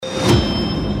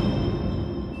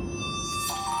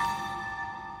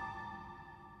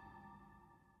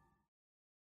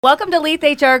Welcome to Leath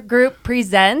HR Group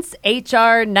presents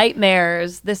HR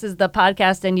Nightmares. This is the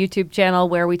podcast and YouTube channel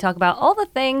where we talk about all the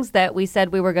things that we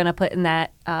said we were going to put in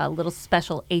that little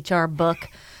special HR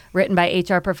book written by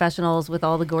HR professionals with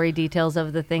all the gory details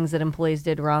of the things that employees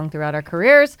did wrong throughout our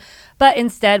careers. But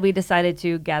instead, we decided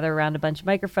to gather around a bunch of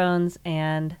microphones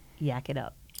and yak it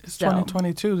up. It's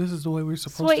 2022. This is the way we're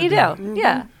supposed to do. What you do. Mm-hmm.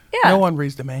 Yeah. No one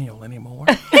reads the manual anymore.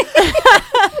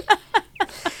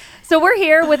 So we're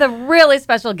here with a really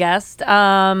special guest.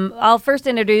 I'll first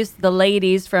introduce the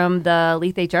ladies from the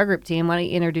Leath HR Group team. Why don't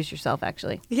you introduce yourself,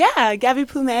 actually? Yeah, Gabby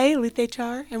Plumet, Leath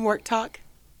HR and Work Talk.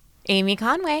 Amy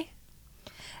Conway.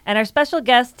 And our special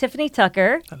guest, Tiffany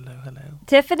Tucker. Hello.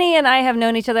 Tiffany and I have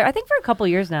known each other, I think, for a couple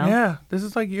years now. Yeah, this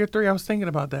is like year 3. I was thinking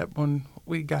about that when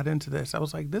we got into this. I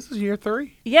was like, this is year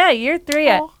 3? Yeah, year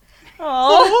 3.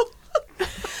 Oh.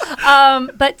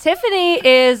 But Tiffany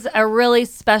is a really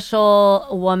special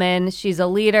woman. She's a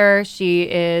leader.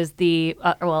 She is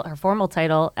her formal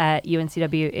title at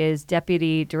UNCW is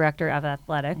Deputy Director of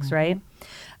Athletics, right?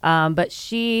 But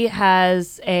she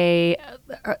has the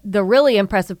really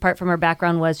impressive part from her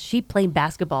background was she played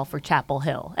basketball for Chapel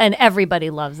Hill, and everybody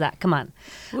loves that. Come on.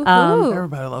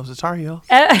 Everybody loves the Tar Heels.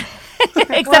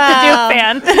 Except the Duke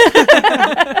fan.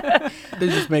 They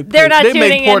just make They're not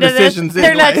tuning poor into decisions this.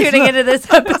 They're not anyways. tuning into this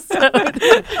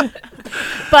episode.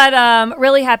 But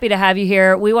really happy to have you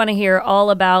here. We want to hear all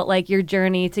about like your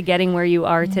journey to getting where you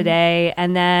are today.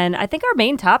 And then I think our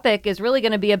main topic is really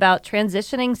going to be about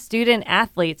transitioning student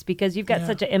athletes because you've got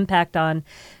such an impact on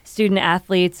student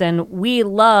athletes. And we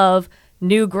love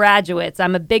new graduates.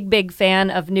 I'm a big fan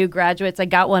of new graduates. I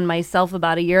got one myself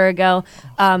about a year ago.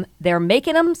 They're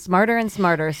making them smarter and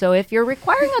smarter. So if you're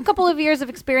requiring a couple of years of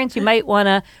experience, you might want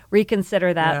to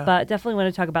reconsider that. Yeah. But definitely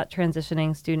want to talk about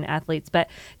transitioning student athletes. But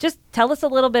just tell us a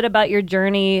little bit about your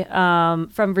journey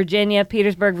from Virginia,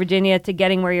 Petersburg, Virginia, to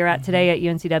getting where you're at today at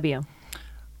UNCW.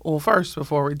 Well, first,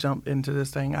 before we jump into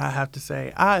this thing, I have to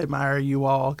say I admire you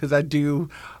all because I do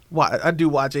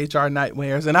watch HR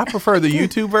Nightmares, and I prefer the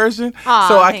YouTube version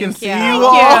so I can see you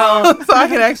all. So I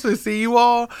can actually see you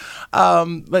all.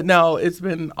 But no, it's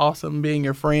been awesome being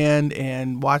your friend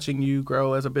and watching you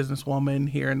grow as a businesswoman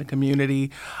here in the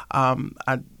community.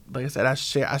 Like I said, I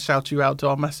shout you out to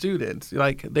all my students.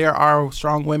 Like, there are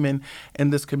strong women in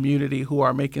this community who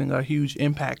are making a huge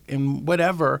impact in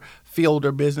whatever field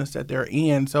or business that they're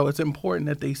in. So it's important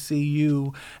that they see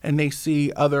you and they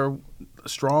see other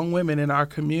strong women in our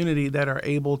community that are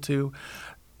able to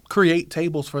create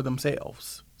tables for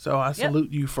themselves. So I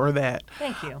salute you for that.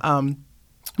 Thank you.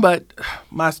 But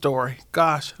my story,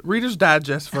 gosh, Reader's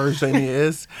Digest version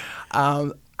is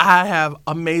I have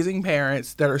amazing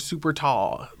parents that are super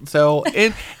tall. So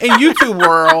in YouTube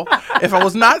world, if I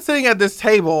was not sitting at this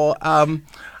table, I'm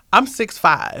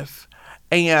 6'5",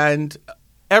 and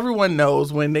everyone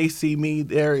knows when they see me,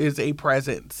 there is a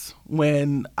presence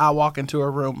when I walk into a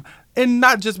room. And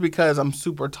not just because I'm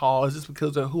super tall, it's just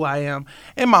because of who I am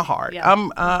in my heart. Yeah.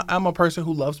 I'm a person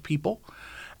who loves people.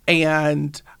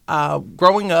 And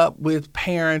growing up with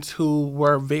parents who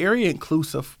were very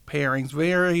inclusive parents,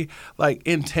 very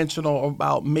intentional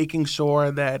about making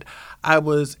sure that I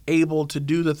was able to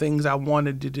do the things I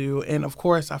wanted to do. And of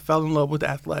course, I fell in love with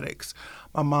athletics.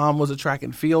 My mom was a track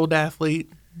and field athlete.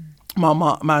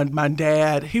 My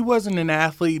dad, he wasn't an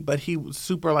athlete, but he was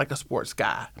super like a sports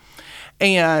guy.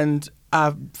 And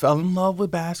I fell in love with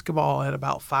basketball at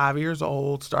about 5 years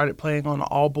old, started playing on an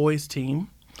all-boys team.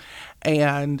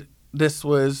 And this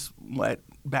was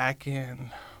back in,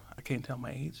 I can't tell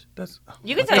my age.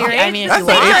 You can tell your age. I mean, that's if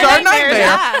you an want. HR nightmare.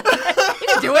 Yeah. You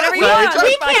can do whatever you want.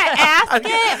 We can't ask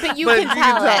it, but you can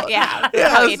tell it. Yeah. Yeah,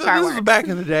 That's so how HR this works. was back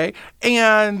in the day.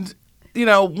 And,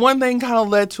 one thing kind of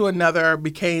led to another.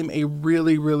 Became a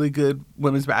really, really good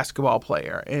women's basketball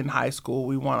player in high school.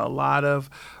 We won a lot of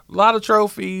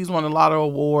trophies, won a lot of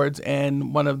awards,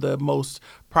 and one of the most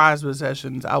prized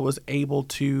possessions, I was able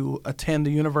to attend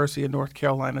the University of North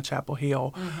Carolina, Chapel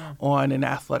Hill on an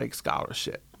athletic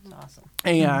scholarship. Awesome.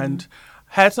 And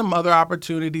had some other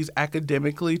opportunities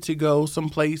academically to go some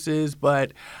places,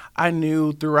 but I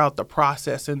knew throughout the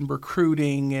process and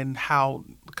recruiting and how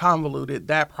convoluted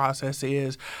that process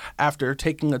is, after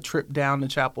taking a trip down to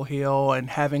Chapel Hill and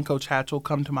having Coach Hatchell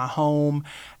come to my home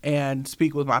and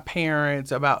speak with my parents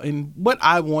about what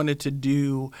I wanted to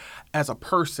do as a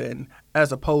person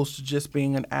as opposed to just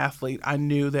being an athlete, I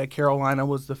knew that Carolina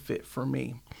was the fit for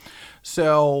me.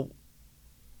 So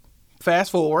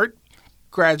fast forward,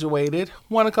 graduated,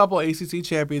 won a couple ACC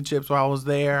championships while I was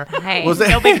there. Hey,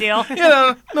 no big deal.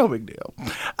 No big deal.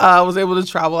 I was able to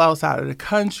travel outside of the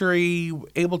country,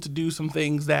 able to do some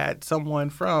things that someone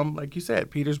from, like you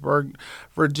said, Petersburg,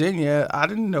 Virginia, I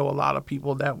didn't know a lot of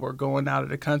people that were going out of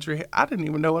the country. I didn't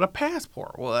even know what a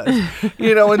passport was,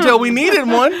 until we needed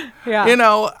one. Yeah.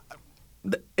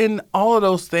 And all of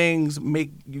those things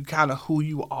make you kind of who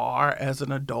you are as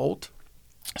an adult.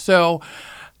 So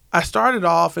I started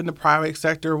off in the private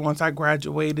sector once I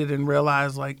graduated and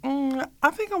realized, I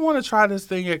think I want to try this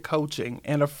thing at coaching.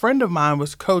 And a friend of mine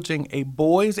was coaching a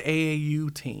boys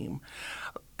AAU team.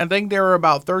 I think there were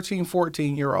about 13,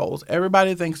 14-year-olds.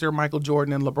 Everybody thinks they're Michael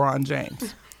Jordan and LeBron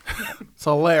James. It's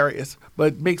hilarious,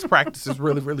 but makes practices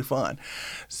really, really fun.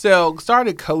 So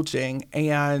started coaching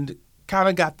and kind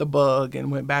of got the bug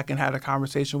and went back and had a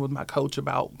conversation with my coach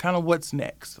about kind of what's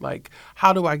next. Like,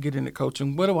 how do I get into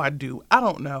coaching? What do I do? I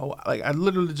don't know. I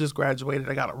literally just graduated.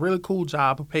 I got a really cool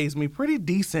job who pays me pretty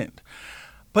decent.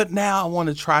 But now I want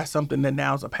to try something that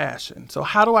now's a passion. So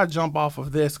how do I jump off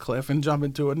of this cliff and jump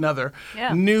into another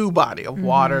new body of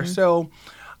water? So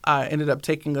I ended up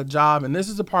taking a job, and this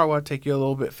is the part where I take you a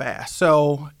little bit fast.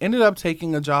 So ended up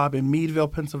taking a job in Meadville,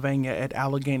 Pennsylvania at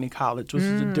Allegheny College, which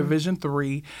is a Division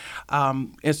III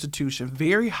institution,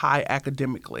 very high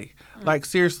academically,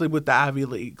 seriously with the Ivy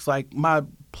Leagues. My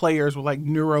players were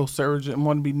neurosurgeons,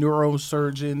 want to be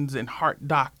neurosurgeons and heart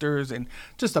doctors and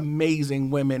just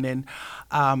amazing women.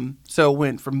 And so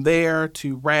went from there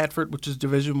to Radford, which is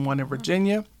Division I in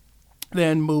Virginia.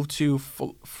 Then moved to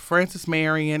Francis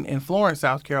Marion in Florence,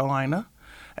 South Carolina.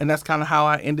 And that's kind of how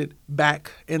I ended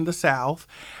back in the South.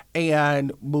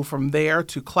 And moved from there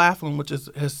to Claflin, which is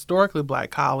a historically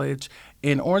black college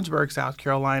in Orangeburg, South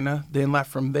Carolina. Then left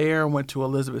from there, went to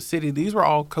Elizabeth City. These were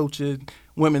all coaching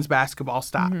women's basketball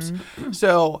stops.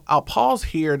 So I'll pause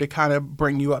here to kind of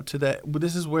bring you up to that.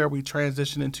 This is where we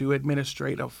transition into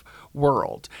administrative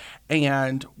world.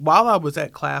 And while I was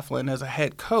at Claflin as a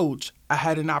head coach, I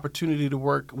had an opportunity to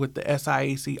work with the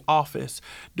SIAC office,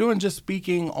 doing just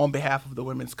speaking on behalf of the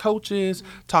women's coaches,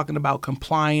 talking about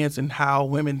compliance and how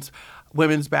women's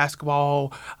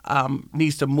basketball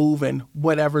needs to move in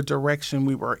whatever direction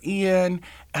we were in.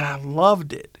 And I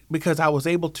loved it because I was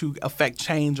able to affect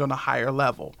change on a higher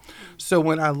level. So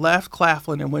when I left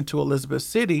Claflin and went to Elizabeth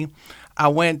City, I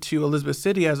went to Elizabeth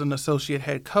City as an associate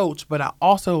head coach, but I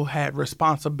also had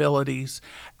responsibilities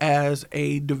as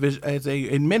a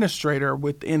administrator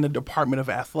within the Department of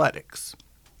Athletics.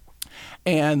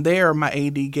 And there, my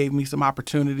AD gave me some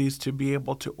opportunities to be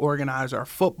able to organize our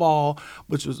football,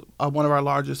 which was one of our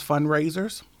largest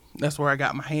fundraisers. That's where I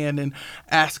got my hand in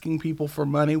asking people for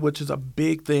money, which is a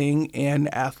big thing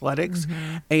in athletics,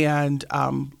 and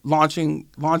launching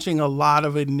a lot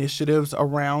of initiatives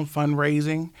around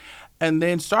fundraising. And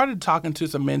then started talking to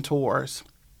some mentors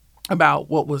about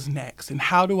what was next and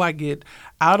how do I get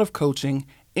out of coaching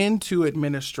into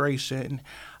administration.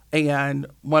 And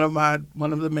one of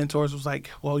the mentors was like,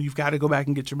 well, you've got to go back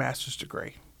and get your master's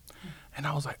degree. And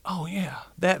I was like, oh, yeah,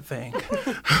 that thing.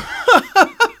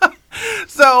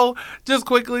 So just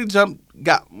quickly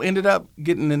ended up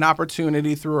getting an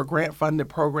opportunity through a grant-funded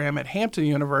program at Hampton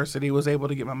University, was able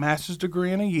to get my master's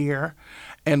degree in a year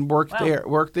and worked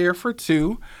there for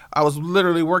 2. I was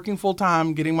literally working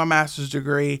full-time, getting my master's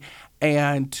degree,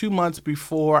 and 2 months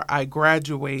before I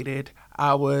graduated,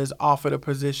 I was offered a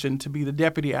position to be the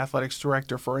Deputy Athletics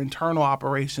Director for Internal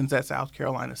Operations at South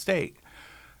Carolina State.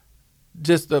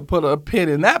 Just to put a pin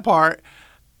in that part,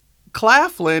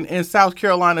 Claflin and South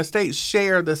Carolina State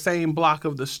share the same block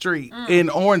of the street in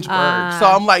Orangeburg. So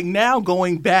I'm now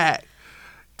going back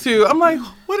to,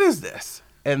 what is this?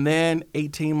 And then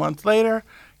 18 months later,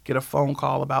 get a phone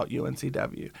call about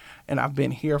UNCW. And I've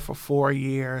been here for 4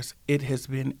 years. It has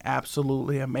been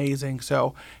absolutely amazing.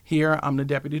 So here I'm the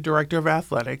Deputy Director of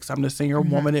Athletics. I'm the Senior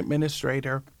Woman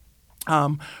Administrator.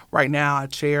 Right now, I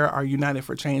chair our United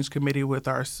for Change committee with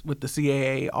the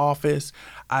CAA office.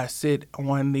 I sit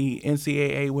on the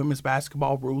NCAA Women's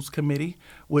Basketball Rules Committee,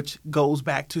 which goes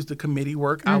back to the committee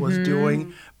work I was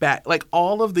doing back.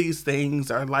 All of these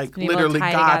things are literally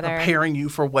God preparing you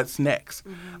for what's next.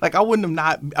 I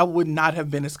would not have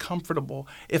been as comfortable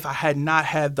if I had not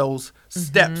had those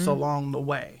steps along the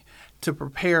way to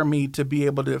prepare me to be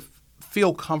able to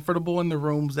feel comfortable in the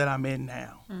rooms that I'm in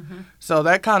now. So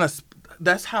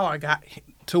that's how I got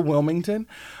to Wilmington.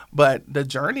 But the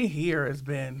journey here has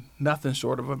been nothing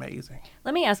short of amazing.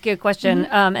 Let me ask you a question.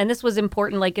 And this was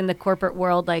important, in the corporate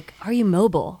world, are you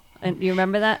mobile? And you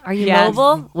remember that? Are you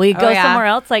mobile? Will you go somewhere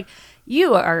else?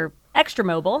 You are extra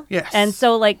mobile. Yes. And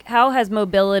so, how has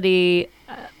mobility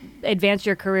advanced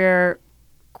your career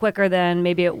quicker than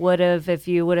maybe it would have if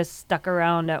you would have stuck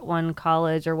around at one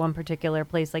college or one particular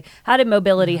place? Like, how did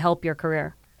mobility help your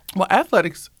career? Well,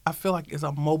 athletics, I feel like, is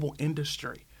a mobile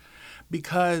industry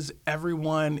because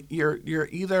everyone, you're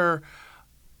either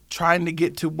trying to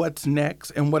get to what's next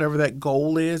and whatever that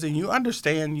goal is, and you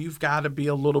understand you've got to be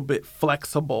a little bit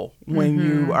flexible when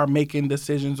you are making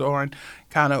decisions on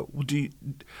kind of,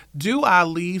 do I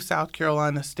leave South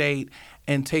Carolina State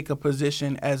and take a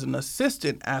position as an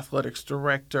assistant athletics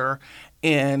director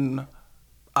in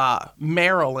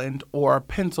Maryland or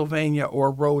Pennsylvania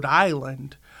or Rhode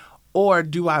Island? Or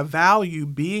do I value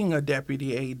being a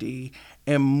deputy AD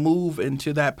and move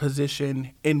into that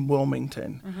position in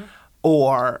Wilmington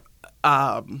or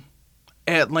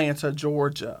Atlanta,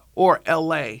 Georgia, or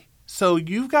LA? So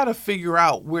you've got to figure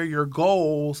out where your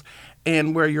goals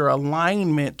and where your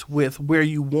alignment with where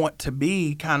you want to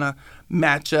be kind of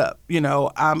match up. You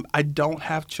know, I don't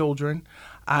have children.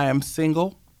 I am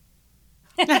single.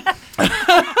 In case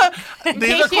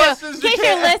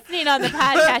you're listening on the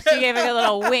podcast, you gave a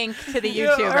little wink to the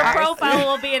YouTuber. Her profile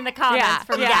will be in the comments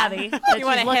from Gabby. That you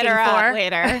want to hit her up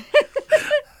later.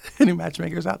 Any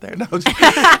matchmakers out there? No,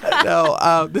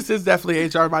 no. This is definitely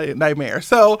HR nightmare.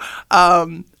 So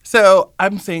I'm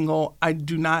single. I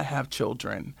do not have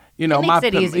children. You know, makes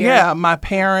it easier. My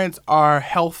parents are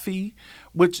healthy,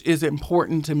 which is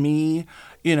important to me.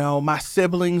 You know, my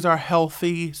siblings are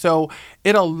healthy. So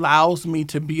it allows me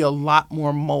to be a lot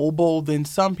more mobile than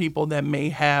some people that may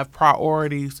have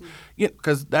priorities,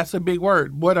 because that's a big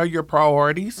word. What are your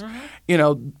priorities? You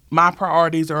know, my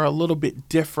priorities are a little bit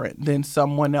different than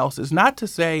someone else's. Not to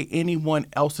say anyone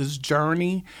else's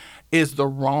journey is the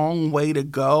wrong way to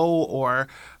go, or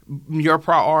your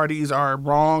priorities are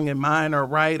wrong and mine are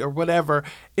right, or whatever.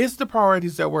 It's the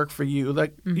priorities that work for you.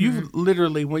 Like you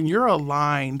literally, when you're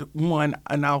aligned,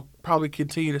 and I'll probably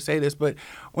continue to say this, but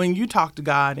when you talk to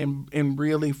God and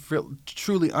really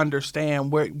truly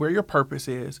understand where your purpose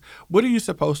is, what are you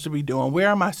supposed to be doing? Where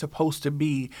am I supposed to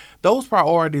be? Those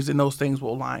priorities and those things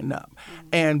will line up.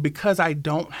 And because I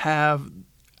don't have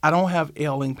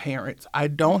ailing parents. I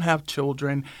don't have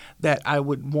children that I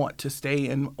would want to stay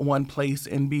in one place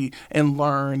and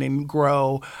learn and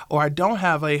grow. Or I don't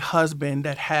have a husband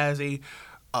that has a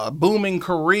booming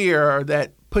career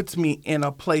that puts me in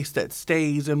a place that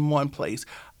stays in one place.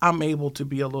 I'm able to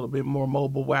be a little bit more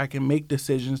mobile where I can make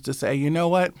decisions to say, you know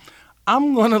what?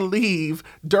 I'm going to leave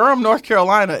Durham, North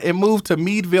Carolina and move to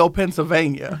Meadville,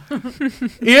 Pennsylvania.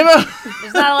 You know?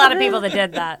 There's not a lot of people that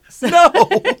did that. So. No.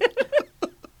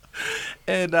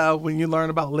 And when you learn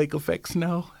about lake effect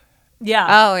snow. Yeah.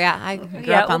 Oh, yeah. I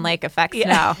grew up on lake effect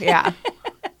snow. Yeah.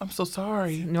 I'm so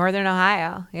sorry. Northern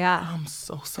Ohio. Yeah. I'm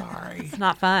so sorry. It's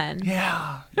not fun.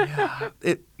 Yeah.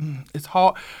 It's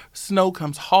hard. Snow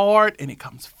comes hard and it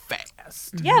comes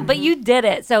fast. Yeah, but you did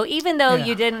it. So even though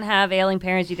you didn't have ailing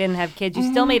parents, you didn't have kids, you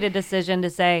still made a decision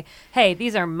to say, hey,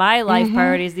 these are my life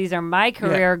priorities. These are my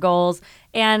career goals.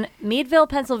 And Meadville,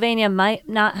 Pennsylvania might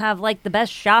not have like the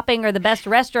best shopping or the best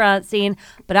restaurant scene,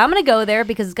 but I'm going to go there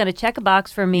because it's going to check a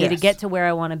box for me to get to where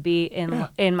I want to be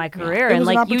in my career. And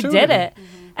like you did it.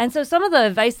 And so some of the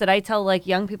advice that I tell like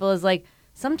young people is like,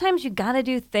 sometimes you got to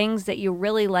do things that you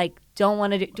really like don't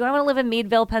want to do. Do I want to live in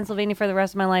Meadville, Pennsylvania for the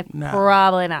rest of my life? No.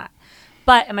 Probably not.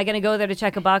 But am I going to go there to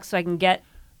check a box so I can get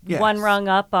one rung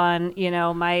up on, you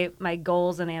know, my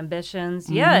goals and ambitions?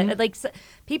 Yeah, like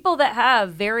people that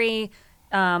have very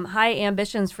high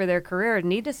ambitions for their career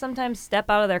need to sometimes step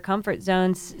out of their comfort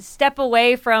zones, step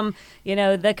away from, you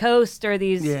know, the coast or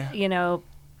these, you know,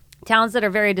 towns that are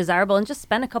very desirable and just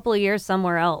spend a couple of years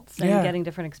somewhere else and getting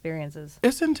different experiences.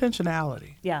 It's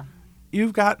intentionality. Yeah.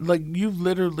 You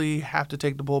literally have to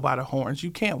take the bull by the horns.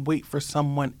 You can't wait for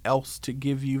someone else to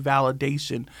give you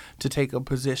validation to take a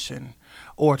position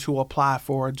or to apply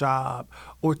for a job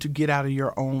or to get out of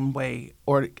your own way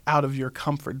or out of your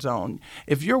comfort zone.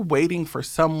 If you're waiting for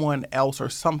someone else or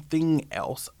something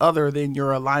else other than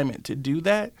your alignment to do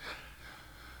that,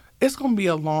 it's going to be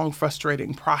a long,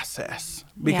 frustrating process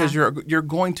because you're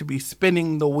going to be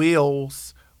spinning the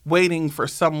wheels waiting for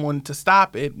someone to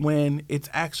stop it when it's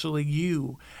actually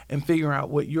you, and figuring out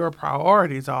what your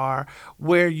priorities are,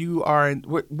 where you are, and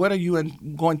what are you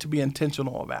going to be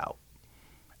intentional about.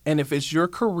 And if it's your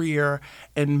career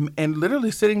and literally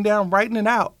sitting down, writing it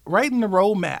out, writing the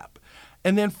roadmap,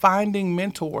 and then finding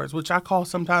mentors, which I call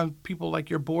sometimes people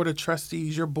like your board of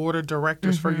trustees, your board of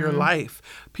directors for your life,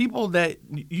 people that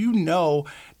you know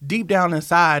deep down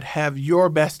inside have your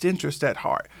best interest at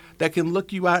heart, that can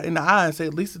look you out in the eye and say,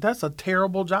 Lisa, that's a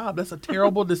terrible job. That's a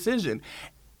terrible decision.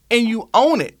 And you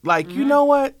own it. Like, you know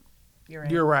what?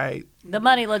 You're right. The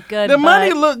money looked good. The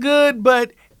money looked good,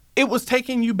 but it was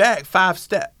taking you back 5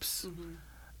 steps.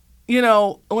 You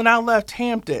know, when I left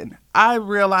Hampton, I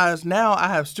realized now I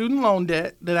have student loan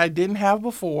debt that I didn't have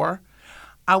before.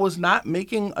 I was not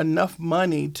making enough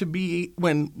money to be,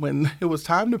 when it was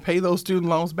time to pay those student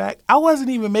loans back, I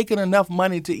wasn't even making enough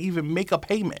money to even make a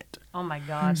payment. Oh, my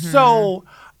God. So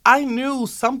I knew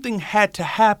something had to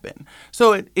happen.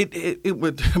 So it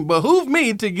would behoove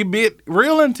me to be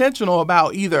real intentional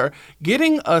about either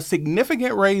getting a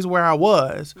significant raise where I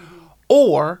was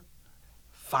or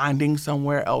finding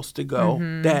somewhere else to go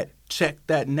that checked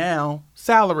that now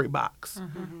salary box.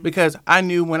 Because I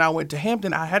knew when I went to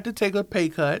Hampton, I had to take a pay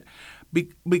cut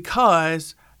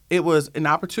because it was an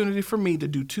opportunity for me to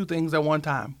do 2 things at one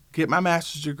time, get my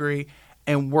master's degree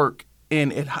and work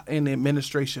in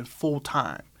administration full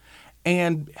time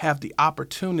and have the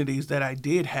opportunities that I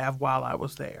did have while I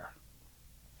was there.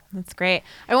 That's great.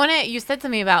 You said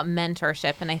something about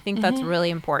mentorship, and I think that's really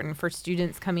important for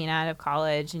students coming out of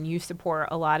college, and you support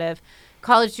a lot of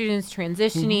college students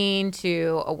transitioning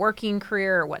to a working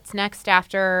career or what's next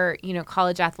after,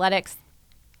 college athletics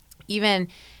even.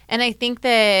 And I think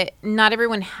that not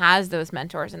everyone has those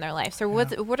mentors in their life. So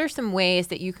what are some ways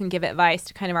that you can give advice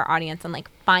to kind of our audience on like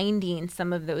finding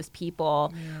some of those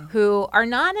people who are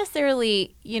not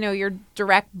necessarily, your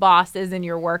direct bosses in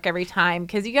your work every time,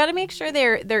 because you got to make sure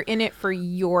they're in it for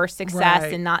your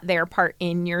success and not their part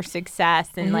in your success.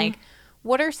 And like,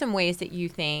 what are some ways that you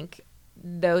think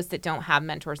those that don't have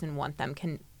mentors and want them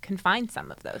can find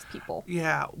some of those people?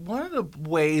 Yeah, one of the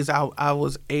ways I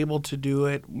was able to do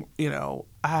it,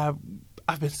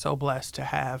 I've been so blessed to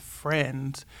have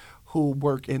friends who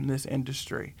work in this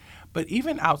industry. But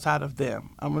even outside of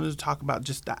them, I'm going to talk about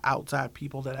just the outside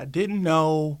people that I didn't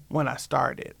know when I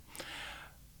started.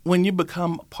 When you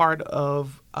become part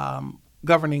of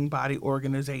governing body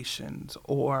organizations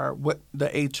or what the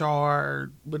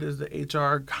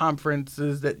HR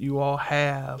conferences that you all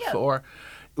have, or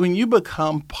when you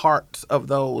become parts of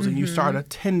those and you start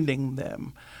attending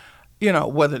them,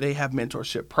 whether they have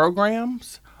mentorship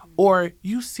programs or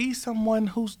you see someone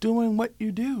who's doing what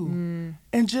you do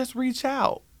and just reach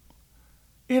out.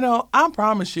 I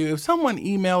promise you, if someone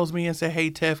emails me and say, hey,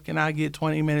 Tiff, can I get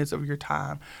 20 minutes of your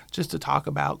time just to talk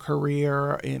about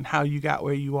career and how you got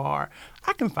where you are,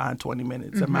 I can find 20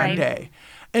 minutes of my day.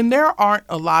 And there aren't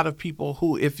a lot of people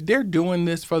who, if they're doing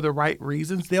this for the right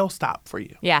reasons, they'll stop for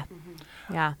you. Yeah.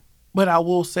 Yeah. But I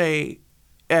will say,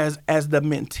 as the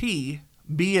mentee,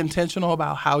 be intentional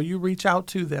about how you reach out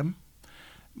to them,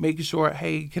 making sure,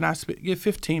 hey, can I get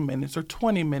 15 minutes or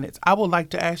 20 minutes? I would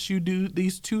like to ask you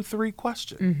these 2-3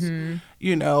 questions.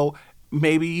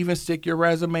 Maybe even stick your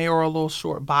resume or a little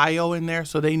short bio in there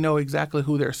so they know exactly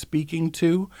who they're speaking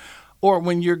to. Or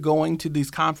when you're going to these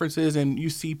conferences and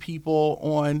you see people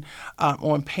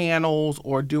on panels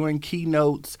or doing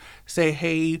keynotes, say,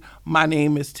 hey, my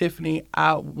name is Tiffany.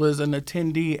 I was an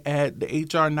attendee at the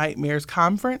HR Nightmares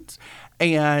conference,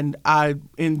 and I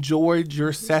enjoyed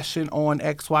your session on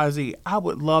XYZ. I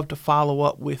would love to follow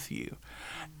up with you.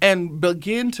 And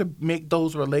begin to make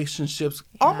those relationships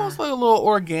almost like a little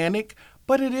organic,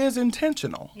 but it is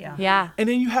intentional. Yeah. And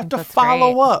then you have to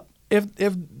follow up. If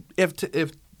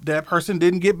that person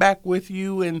didn't get back with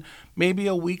you in maybe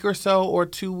a week or so or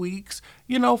 2 weeks,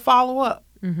 follow up,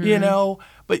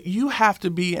 but you have to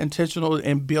be intentional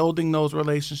in building those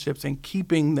relationships and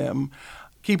keeping them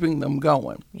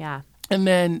going. Yeah. And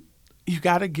then you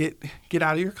got to get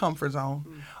out of your comfort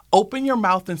zone, open your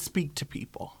mouth and speak to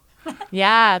people.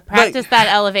 Yeah. Practice that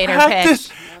elevator pitch.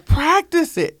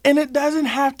 Practice it. And it doesn't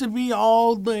have to be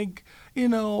all like,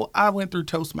 I went through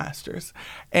Toastmasters,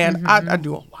 and I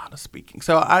do a lot of speaking.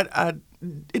 So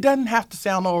it doesn't have to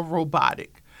sound all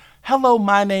robotic. Hello,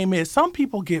 my name is. Some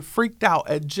people get freaked out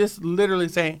at just literally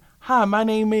saying, hi, my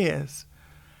name is,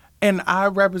 and I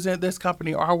represent this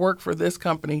company, or I work for this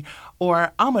company,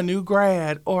 or I'm a new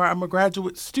grad, or I'm a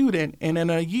graduate student, and in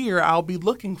a year I'll be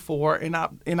looking for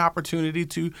an opportunity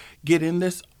to get in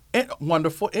this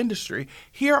wonderful industry.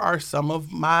 Here are some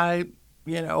of my,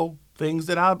 things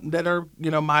that are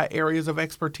my areas of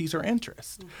expertise or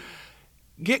interest.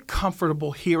 Get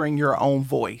comfortable hearing your own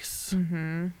voice.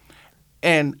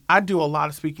 And I do a lot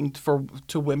of speaking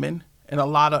to women and a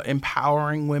lot of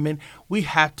empowering women. We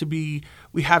have to be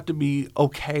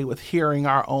okay with hearing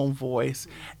our own voice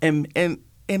and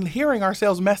hearing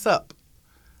ourselves mess up.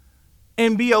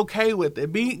 And be okay with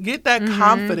it. Get that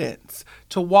confidence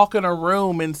to walk in a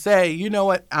room and say, you know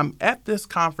what, I'm at this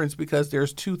conference because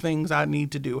there's 2 things I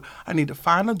need to do. I need to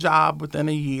find a job within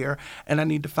a year, and I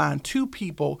need to find 2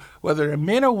 people, whether they're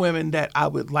men or women, that I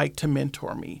would like to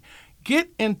mentor me. Get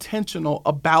intentional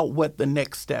about what the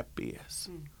next step is.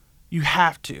 You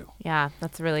have to. Yeah,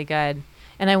 that's really good.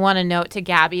 And I want to note to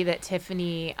Gabby that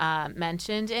Tiffany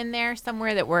mentioned in there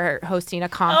somewhere that we're hosting a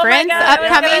conference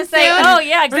upcoming soon. Oh,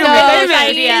 yeah, so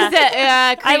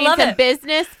she's creating some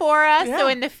business for us. Yeah. So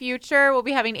in the future, we'll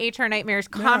be having HR Nightmares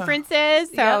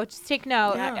conferences. So just take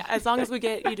note. Yeah, as long as we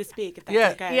get you to speak, if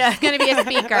that's okay. Yeah, she's going to be a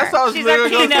speaker. That's what I was She's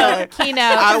our keynote.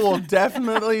 I will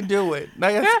definitely do it.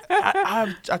 Like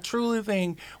I truly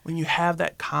think when you have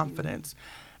that confidence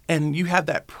and you have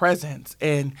that presence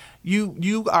and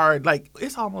you are like,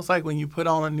 it's almost like when you put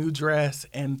on a new dress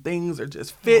and things are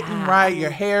just fitting right, your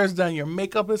hair's done, your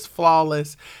makeup is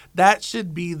flawless. That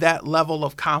should be that level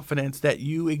of confidence that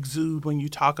you exude when you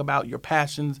talk about your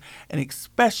passions and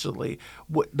especially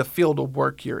what the field of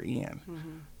work you're in.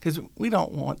 Because we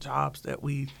don't want jobs that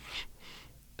we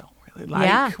don't really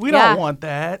like. We don't want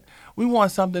that. We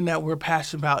want something that we're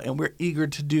passionate about and we're eager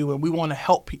to do, and we want to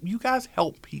help people. You guys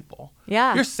help people.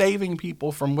 Yeah. You're saving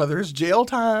people from whether it's jail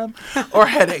time or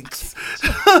headaches.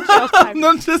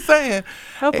 I'm just saying.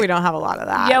 Hope we don't have a lot of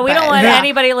that. Yeah, we don't want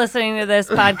anybody listening to this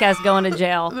podcast going to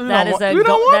jail. We don't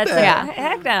want that.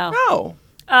 Heck no. No.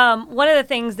 One of the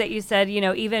things that you said,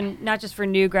 even not just for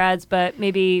new grads, but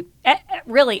maybe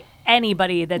really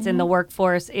anybody that's in the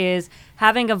workforce is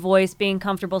having a voice, being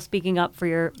comfortable speaking up for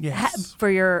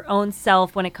your own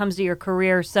self when it comes to your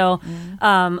career. So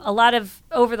a lot of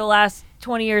over the last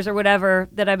 20 years or whatever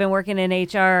that I've been working in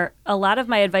HR, a lot of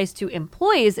my advice to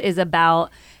employees is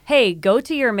about, hey, go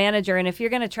to your manager, and if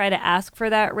you're going to try to ask for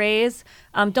that raise,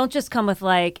 don't just come with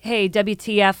like, hey,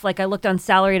 WTF, like I looked on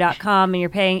salary.com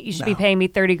and you should be paying me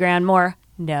 30 grand more.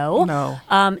 No.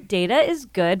 Data is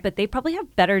good, but they probably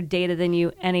have better data than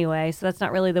you anyway, so that's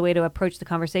not really the way to approach the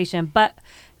conversation. But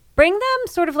bring them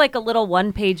sort of like a little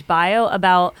one-page bio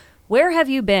about where have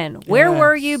you been? Where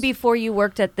were you before you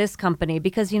worked at this company?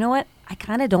 Because you know what? I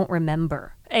kind of don't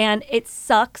remember. And it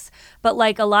sucks, but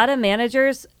like a lot of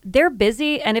managers, they're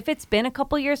busy. And if it's been a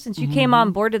couple years since you came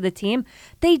on board to the team,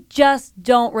 they just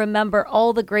don't remember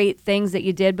all the great things that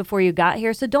you did before you got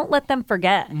here. So don't let them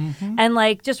forget. And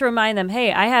like, just remind them,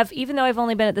 hey, even though I've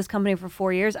only been at this company for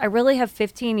 4 years, I really have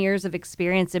 15 years of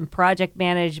experience in project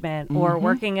management or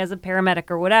working as a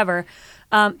paramedic or whatever.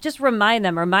 Just remind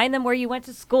them where you went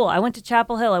to school. I went to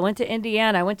Chapel Hill. I went to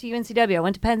Indiana. I went to UNCW. I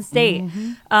went to Penn State.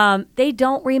 They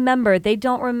don't remember. They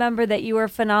don't remember that you were a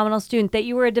phenomenal student, that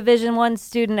you were a Division I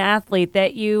student athlete,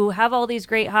 that you have all these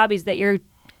great hobbies, that you're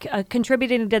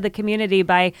contributing to the community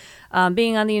by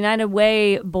being on the United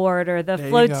Way board or the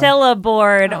Flotilla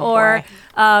board or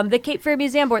the Cape Fear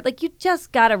Museum board. Like, you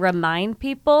just got to remind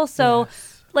people. So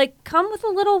like, come with a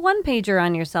little one-pager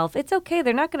on yourself. It's okay.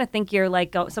 They're not going to think you're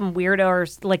like some weirdo or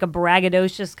like a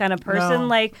braggadocious kind of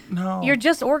person. You're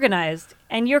just organized,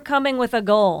 and you're coming with a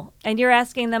goal, and you're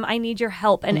asking them, I need your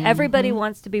help. And everybody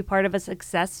wants to be part of a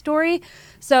success story.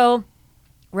 So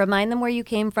remind them where you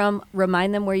came from,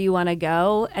 remind them where you want to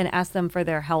go, and ask them for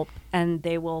their help, and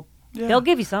they'll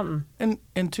give you something.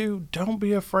 And two, don't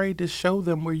be afraid to show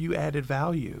them where you added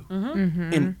value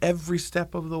in every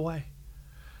step of the way.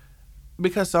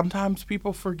 Because sometimes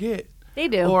people forget. They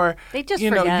do. Or they just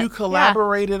forget. You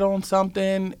collaborated on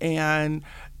something and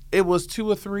it was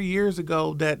 2 or 3 years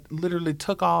ago that literally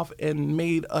took off and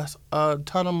made us a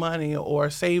ton of money or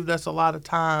saved us a lot of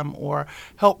time or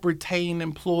helped retain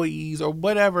employees or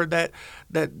whatever that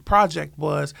project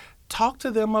was. Talk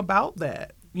to them about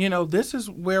that. This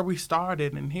is where we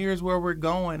started and here's where we're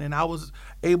going, and I was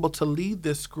able to lead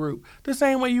this group. The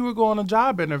same way you would go on a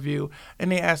job interview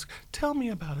and they ask, tell me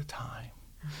about a time.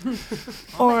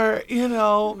 Or,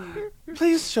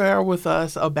 please share with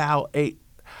us about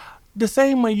the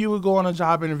same way you would go on a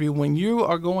job interview when you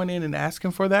are going in and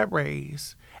asking for that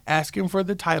raise, asking for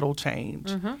the title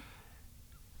change.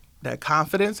 That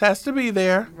confidence has to be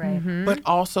there, right. But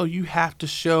also you got to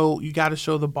show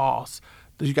the boss.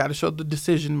 You got to show the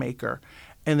decision maker.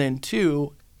 And then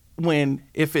two,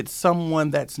 if it's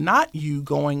someone that's not you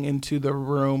going into the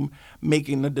room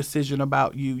making the decision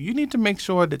about you, you need to make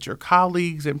sure that your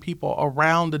colleagues and people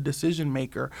around the decision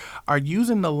maker are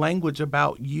using the language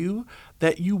about you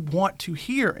that you want to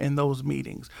hear in those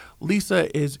meetings.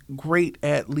 Lisa is great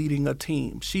at leading a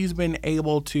team. She's been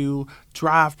able to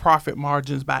drive profit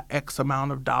margins by X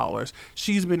amount of dollars.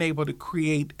 She's been able to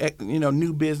create,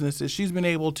 new businesses. She's been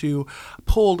able to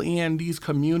pull in these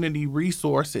community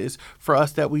resources for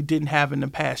us that we didn't have in the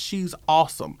past. She's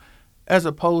awesome. As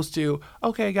opposed to,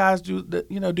 okay, guys, do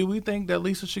we think that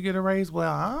Lisa should get a raise?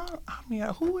 Well,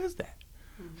 who is that?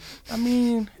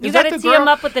 You got to tee them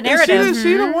up with the narrative. Is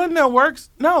she the one that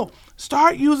works? No.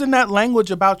 Start using that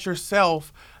language about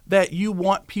yourself that you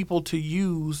want people to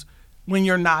use when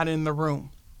you're not in the room.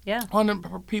 Yeah. One of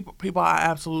the people I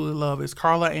absolutely love is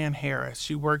Carla Ann Harris.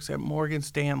 She works at Morgan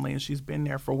Stanley, and she's been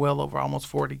there for well over almost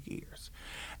 40 years.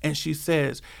 And she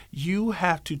says, you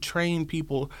have to train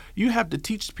people, you have to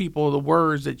teach people the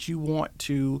words that you want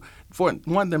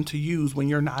them to use when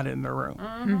you're not in the room.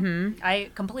 Mm-hmm. I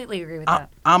completely agree with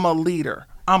that. I'm a leader.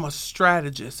 I'm a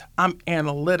strategist. I'm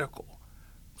analytical.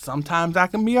 Sometimes I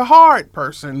can be a hard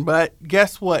person, but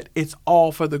guess what? It's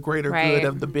all for the greater good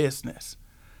of the business.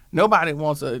 Nobody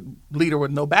wants a leader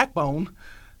with no backbone.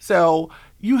 So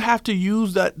you have to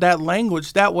use that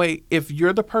language. That way, if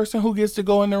you're the person who gets to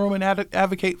go in the room and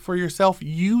advocate for yourself,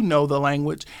 you know the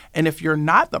language. And if you're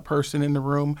not the person in the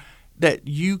room, that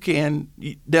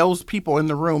those people in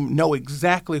the room know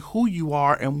exactly who you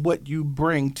are and what you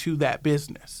bring to that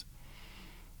business.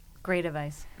 Great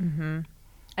advice. Mm-hmm.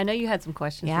 I know you had some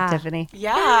questions for Tiffany.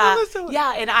 Yeah.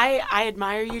 And I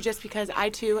admire you just because I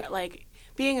too, like,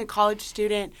 being a college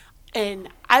student, and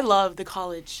I love the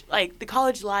college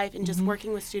life and just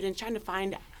working with students, trying to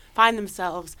find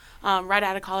themselves right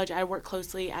out of college. I work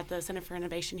closely at the Center for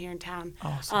Innovation here in town.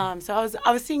 Awesome. So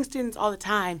I was seeing students all the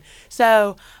time.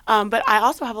 So, but I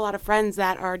also have a lot of friends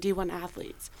that are D1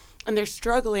 athletes, and they're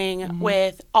struggling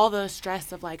with all the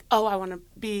stress of like, oh, I want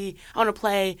to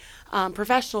play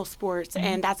professional sports,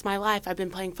 and that's my life. I've been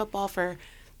playing football for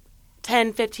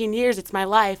 10, 15 years, it's my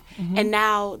life. And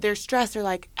now they're stressed. They're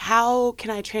like, how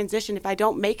can I transition if I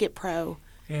don't make it pro?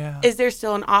 Yeah. Is there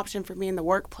still an option for me in the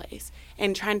workplace?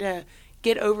 And trying to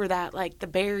get over that, like the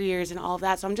barriers and all of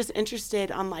that. So I'm just interested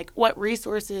on like what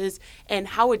resources and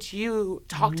how would you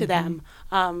talk to them,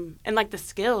 and like the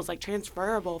skills, like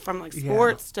transferable from like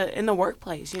sports to in the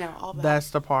workplace, all that.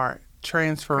 That's the part.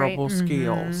 Transferable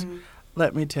skills.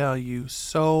 Let me tell you,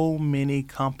 so many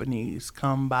companies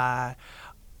come by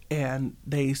and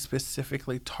they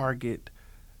specifically target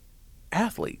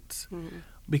athletes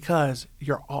because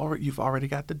you've already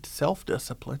got the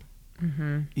self-discipline.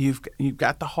 You've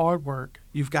got the hard work.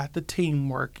 You've got the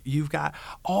teamwork. You've got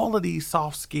all of these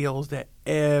soft skills that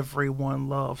everyone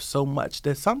loves so much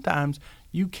that sometimes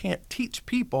you can't teach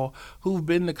people who've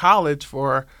been to college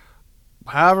for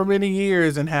however many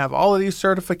years and have all of these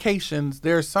certifications.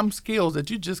 There are some skills that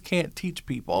you just can't teach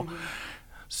people.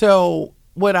 So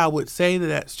what I would say to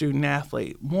that student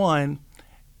athlete, one,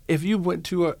 if you went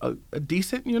to a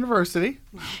decent university,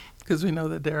 because we know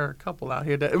that there are a couple out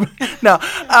here that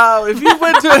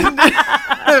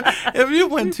if you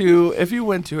went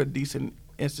to a decent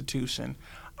institution,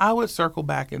 I would circle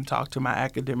back and talk to my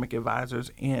academic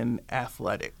advisors in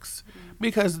athletics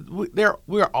because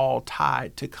we're all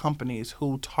tied to companies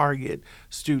who target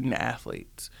student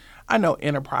athletes. I know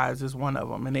Enterprise is one of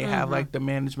them, and they have like the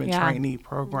management trainee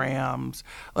programs.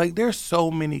 Like there's so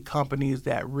many companies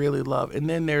that really love, and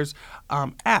then there's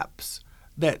apps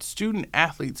that student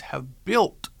athletes have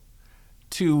built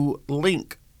to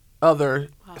link other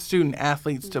student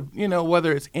athletes to,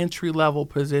 whether it's entry level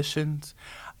positions.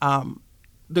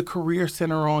 The Career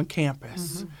Center on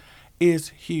campus is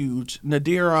huge.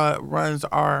 Nadira runs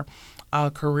our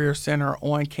Career Center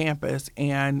on campus,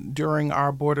 and during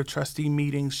our Board of Trustee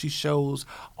meetings, she shows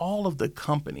all of the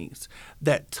companies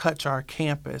that touch our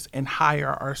campus and hire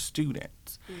our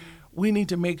students. We need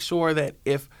to make sure that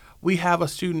if we have a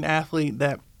student athlete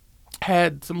that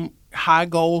had some high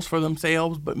goals for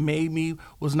themselves but maybe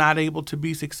was not able to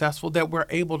be successful, that we're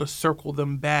able to circle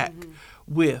them back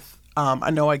with.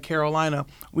 I know at Carolina,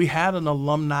 we had an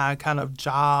alumni kind of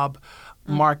job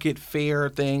market fair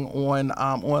thing on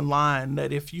online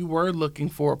that if you were looking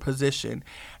for a position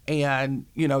and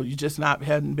you just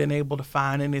hadn't been able to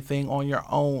find anything on your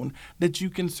own, that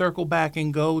you can circle back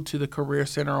and go to the Career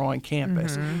Center on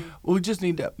campus. We just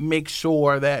need to make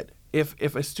sure that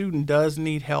if a student does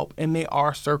need help and they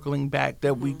are circling back,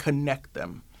 that we connect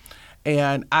them.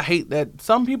 And I hate that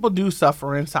some people do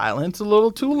suffer in silence a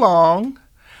little too long.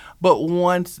 But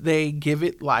once they give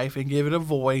it life and give it a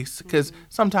voice, because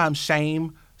sometimes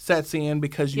shame sets in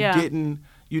because you didn't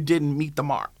meet the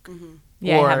mark.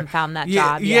 Yeah, or, I haven't found that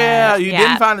job yet. Yeah, you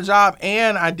didn't find a job,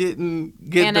 and I didn't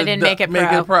make it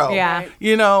pro. Yeah,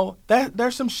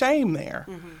 there's some shame there.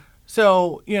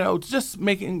 So just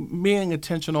being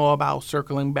intentional about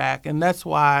circling back, and that's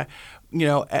why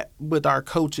with our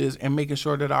coaches and making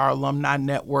sure that our alumni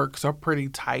networks are pretty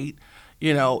tight.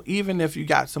 Even if you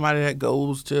got somebody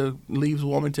that leaves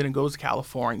Wilmington and goes to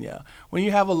California, when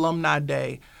you have alumni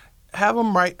day, have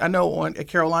them write. I know at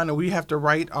Carolina we have to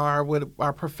write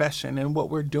our profession and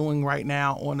what we're doing right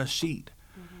now on a sheet.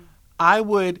 I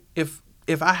would, if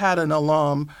I had an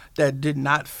alum that did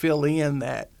not fill in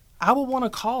that, I would want to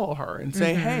call her and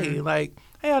say, hey, like,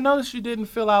 hey, I noticed you didn't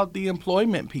fill out the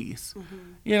employment piece.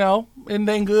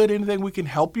 Anything good, anything we can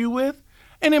help you with?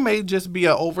 And it may just be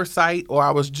an oversight, or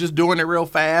I was just doing it real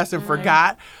fast and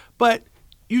forgot. But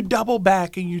you double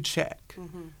back and you check.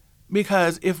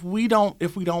 Because if we don't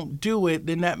do it,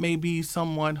 then that may be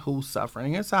someone who's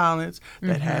suffering in silence,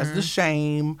 that has the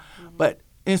shame, but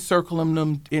encircling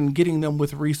them and getting them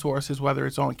with resources, whether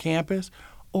it's on campus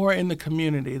or in the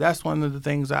community. That's one of the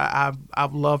things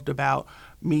I've loved about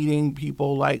meeting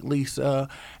people like Lisa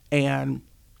and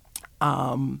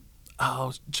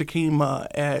Chakima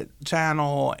at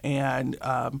Channel and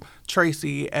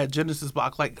Tracy at Genesis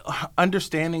Block, like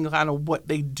understanding kind of what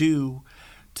they do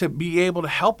to be able to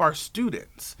help our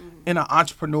students in an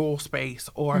entrepreneurial space,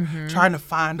 or trying to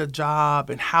find a job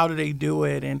and how do they do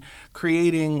it, and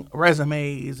creating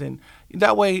resumes. And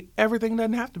that way everything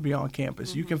doesn't have to be on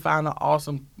campus. You can find an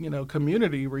awesome,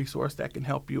 community resource that can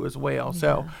help you as well.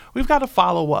 So we've got to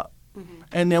follow up.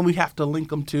 And then we have to link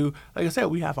them to, like I said,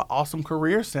 we have an awesome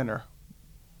career center.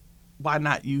 Why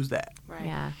not use that? Right.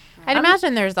 Yeah. I'd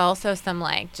imagine there's also some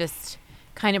just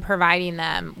kind of providing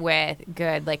them with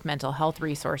good mental health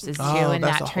resources too in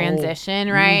that transition,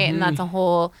 right? And that's a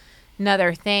whole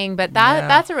another thing. But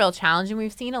that's a real challenge. And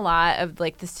we've seen a lot of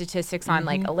the statistics on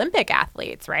Olympic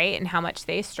athletes, right? And how much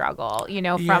they struggle,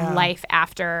 from life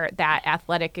after that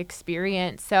athletic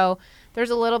experience. So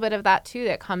there's a little bit of that too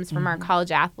that comes from our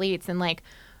college athletes, and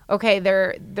okay,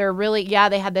 they're really,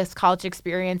 they had this college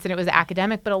experience and it was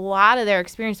academic, but a lot of their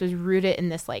experience was rooted in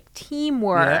this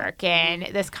teamwork and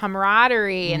this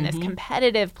camaraderie and this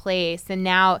competitive place. And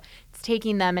now it's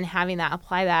taking them and having that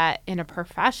apply that in a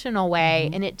professional way.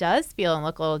 And it does feel and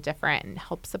look a little different and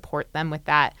help support them with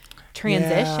that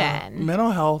transition. Yeah.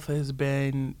 Mental health it's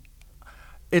been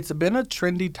a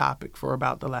trendy topic for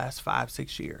about the last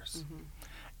 5-6 years.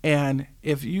 And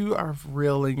if you are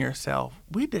real in yourself,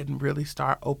 we didn't really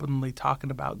start openly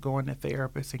talking about going to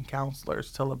therapists and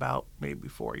counselors till about maybe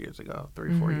 4 years ago,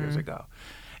 3-4 years ago.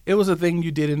 It was a thing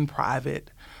you did in private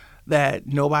that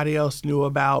nobody else knew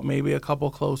about, maybe a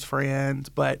couple close friends,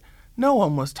 but no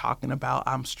one was talking about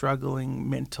I'm struggling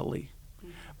mentally.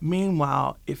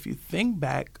 Meanwhile, if you think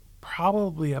back,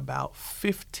 probably about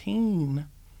 15,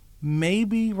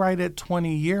 maybe right at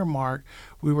 20-year mark,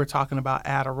 we were talking about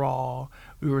Adderall,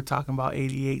 we were talking about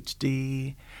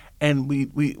ADHD, and we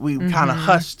kind of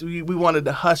hushed. We wanted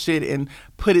to hush it and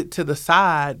put it to the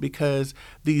side because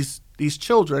these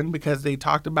children, because they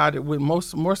talked about it with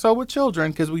more so with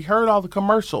children, because we heard all the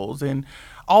commercials and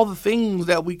all the things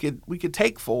that we could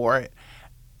take for it,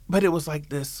 but it was like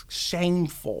this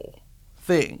shameful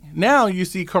thing. Now you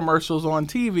see commercials on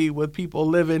TV with people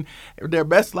living their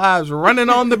best lives running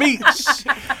on the beach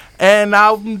and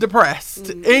I'm depressed.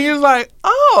 And you're like,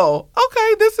 oh,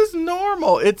 okay, this is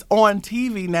normal. It's on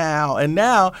TV now.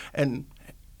 And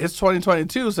it's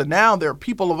 2022, so now there are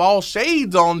people of all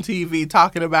shades on TV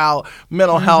talking about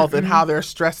mental health and how they're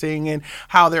stressing and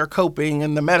how they're coping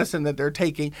and the medicine that they're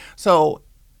taking. So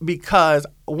because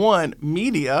one,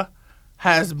 media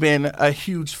has been a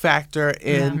huge factor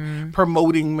in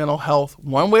promoting mental health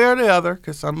one way or the other,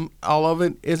 because all of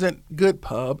it isn't good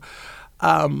pub.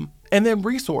 And then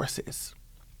resources.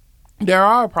 There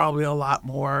are probably a lot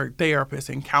more therapists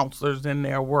and counselors than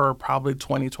there were probably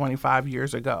 20, 25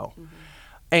 years ago.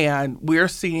 And we're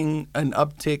seeing an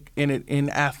uptick in it in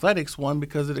athletics, one,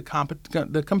 because of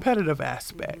the competitive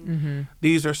aspect.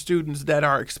 These are students that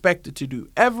are expected to do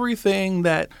everything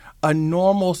that a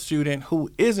normal student who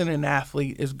isn't an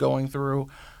athlete is going through,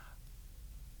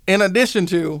 in addition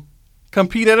to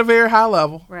compete at a very high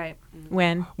level. Right.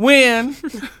 Win.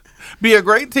 Be a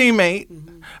great teammate,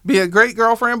 be a great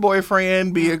girlfriend,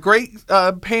 boyfriend, be a great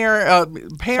parent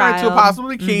to a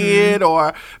possibly kid,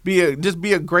 or be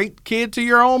a great kid to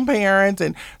your own parents,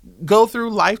 and go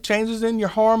through life changes in your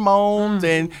hormones,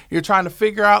 and you're trying to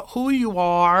figure out who you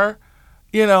are,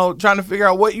 trying to figure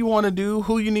out what you want to do,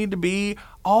 who you need to be,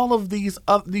 all of these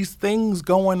things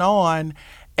going on.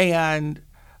 And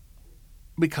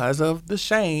because of the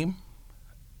shame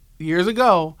years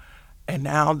ago, and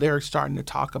now they're starting to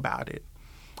talk about it.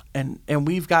 And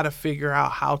we've got to figure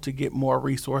out how to get more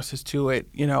resources to it.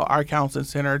 Our counseling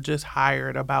center just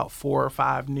hired about 4 or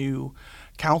 5 new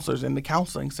counselors in the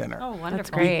counseling center. Oh, wonderful. That's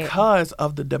great. Because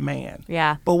of the demand.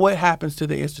 Yeah. But what happens to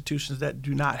the institutions that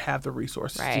do not have the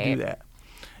resources to do that?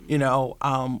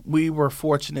 We were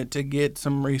fortunate to get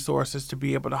some resources to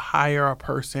be able to hire a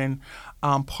person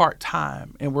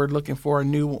part-time, and we're going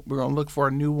to look for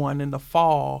a new one in the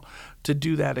fall to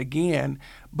do that again.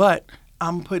 But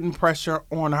I'm putting pressure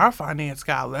on our finance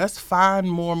guy. Let's find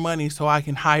more money so I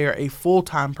can hire a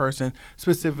full-time person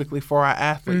specifically for our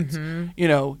athletes. You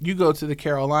know, you go to the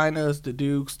Carolinas, the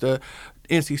Dukes, the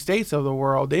NC States of the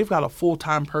world, they've got a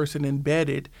full-time person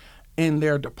embedded in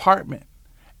their department.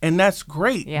 And that's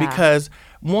great because,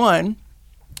 one,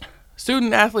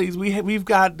 student athletes, we've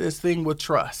got this thing with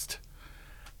trust.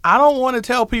 I don't want to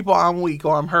tell people I'm weak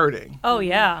or I'm hurting. Oh,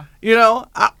 yeah. You know,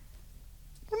 I'm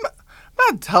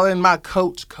not telling my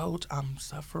coach, I'm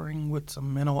suffering with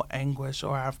some mental anguish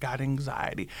or I've got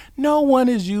anxiety. No one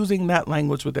is using that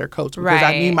language with their coach because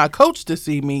I need my coach to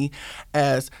see me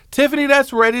as Tiffany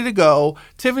that's ready to go,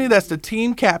 Tiffany that's the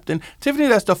team captain, Tiffany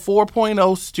that's the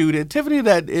 4.0 student, Tiffany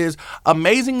that is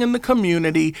amazing in the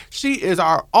community. She is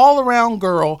our all-around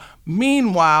girl.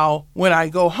 Meanwhile, when I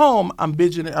go home, I'm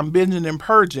binging and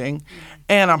purging,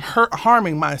 and I'm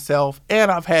harming myself,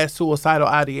 and I've had suicidal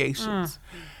ideations.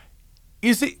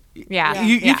 You see, you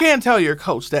can't tell your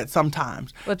coach that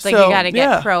sometimes. It's like you got to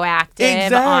get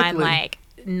proactive on like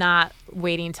not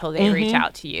waiting until they reach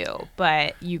out to you,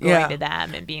 but you going to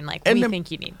them and being like, we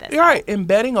think you need this. Right,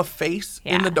 embedding a face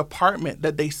in the department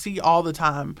that they see all the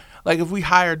time. Like if we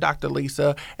hire Dr.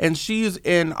 Lisa and she's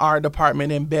in our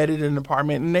department, embedded in the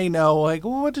department, and they know like,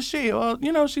 well, what does she? Well,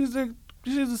 you know, she's a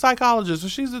psychologist or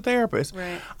she's a therapist.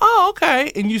 Right. Oh,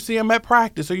 okay. And you see them at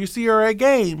practice or you see her at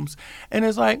games. And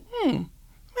it's like,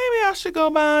 maybe I should go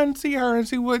by and see her and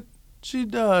see what she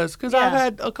does. Because I've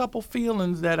had a couple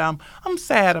feelings that I'm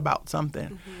sad about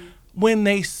something. When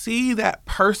they see that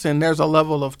person, there's a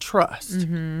level of trust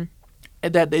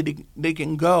that they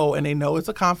can go and they know it's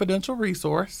a confidential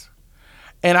resource.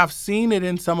 And I've seen it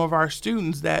in some of our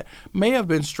students that may have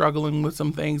been struggling with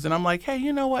some things. And I'm like, hey,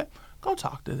 you know what? Go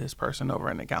talk to this person over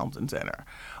in the counseling center.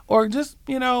 Or just,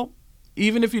 you know,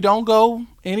 even if you don't go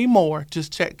anymore,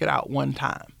 just check it out one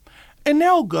time. And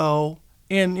they'll go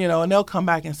and, you know, and they'll come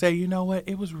back and say, you know what,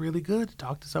 it was really good to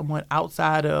talk to someone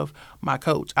outside of my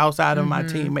coach, outside of my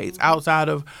teammates, outside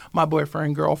of my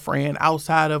boyfriend, girlfriend,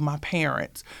 outside of my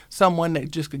parents, someone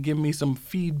that just could give me some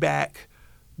feedback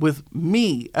with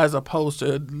me as opposed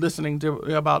to listening to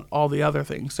about all the other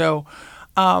things. So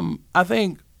I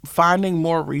think finding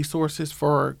more resources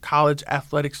for college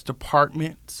athletics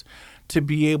departments to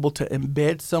be able to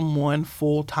embed someone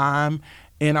full-time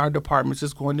in our departments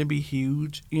is going to be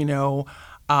huge. You know,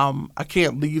 I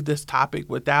can't leave this topic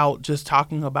without just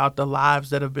talking about the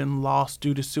lives that have been lost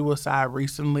due to suicide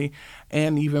recently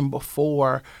and even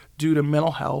before due to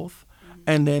mental health.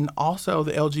 And then also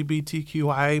the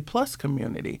LGBTQIA plus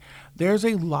community. There's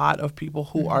a lot of people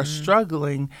who are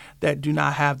struggling that do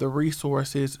not have the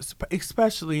resources,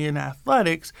 especially in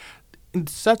athletics, in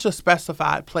such a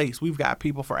specified place. We've got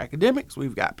people for academics.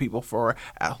 We've got people for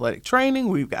athletic training.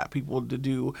 We've got people to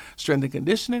do strength and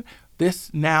conditioning.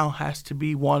 This now has to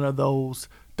be one of those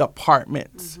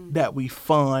departments that we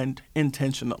fund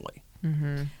intentionally.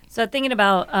 So thinking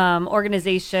about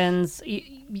organizations,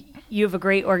 you have a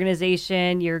great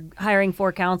organization. You're hiring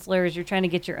 4 counselors. You're trying to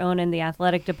get your own in the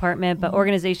athletic department. But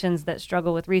organizations that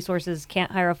struggle with resources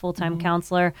can't hire a full-time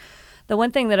counselor. The one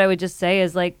thing that I would just say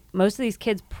is, like, most of these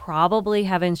kids probably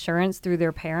have insurance through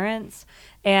their parents.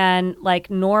 And, like,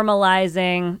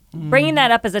 normalizing, bringing that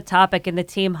up as a topic in the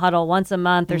team huddle once a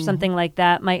month or something like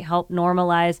that might help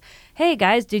normalize. Hey,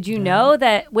 guys, did you know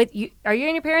that with you, are you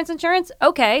in your parents' insurance?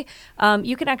 Okay.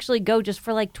 You can actually go just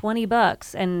for like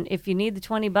 $20. And if you need the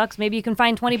 $20, maybe you can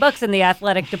find $20 in the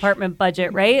athletic department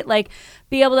budget, right? Like,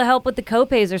 be able to help with the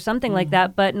copays or something like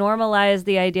that. But normalize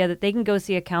the idea that they can go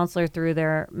see a counselor through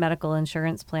their medical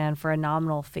insurance plan for a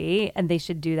nominal fee. And they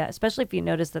should do that, especially if you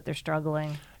notice that they're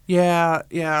struggling. Yeah.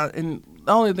 And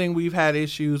the only thing we've had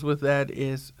issues with that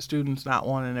is students not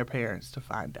wanting their parents to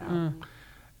find out.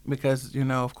 Because, you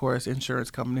know, of course,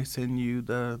 insurance companies send you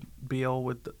the bill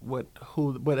with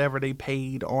whatever they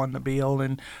paid on the bill,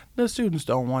 and the students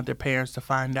don't want their parents to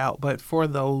find out. But for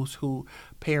those who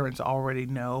parents already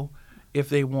know, if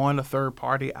they want a third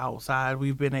party outside,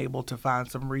 we've been able to find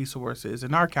some resources.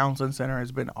 And our counseling center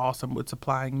has been awesome with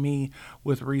supplying me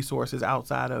with resources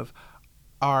outside of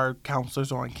our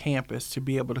counselors on campus to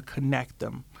be able to connect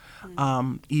them.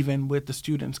 Even with the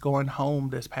students going home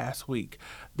this past week,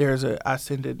 I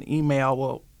sent an email.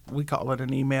 Well, we call it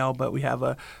an email, but we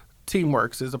have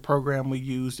TeamWorks is a program we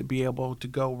use to be able to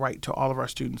go right to all of our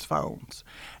students' phones.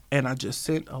 And I just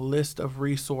sent a list of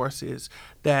resources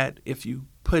that if you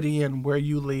put in where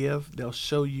you live, they'll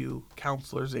show you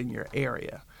counselors in your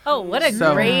area. Oh, what a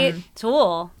great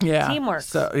tool. Yeah.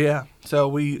 TeamWorks. So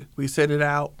we sent it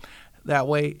out. That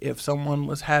way, if someone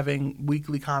was having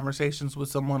weekly conversations with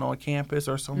someone on campus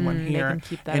or someone here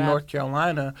in North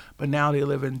Carolina, but now they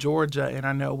live in Georgia, and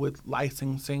I know with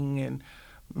licensing and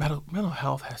mental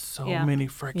health has so many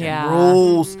freaking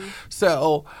rules.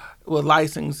 So with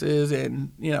licenses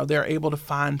and, they're able to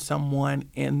find someone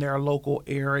in their local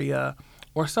area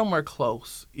or somewhere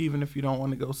close, even if you don't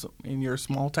want to go in your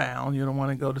small town. You don't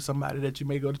want to go to somebody that you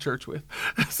may go to church with.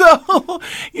 So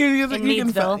you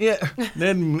can find,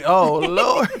 Then, oh,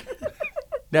 Lord.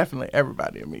 Definitely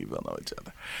everybody in Meadville know each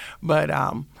other. But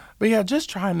yeah, just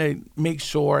trying to make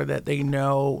sure that they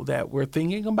know that we're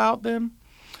thinking about them.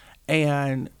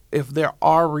 And if there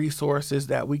are resources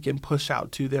that we can push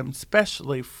out to them,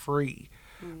 especially free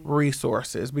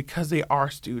resources, because they are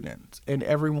students and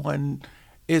everyone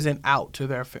isn't out to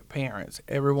their parents.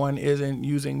 Everyone isn't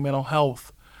using mental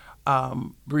health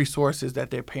resources that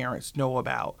their parents know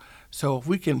about. So if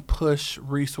we can push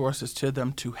resources to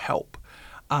them to help,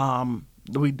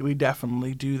 we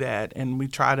definitely do that. And we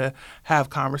try to have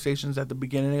conversations at the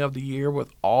beginning of the year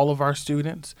with all of our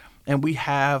students. And we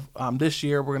have, this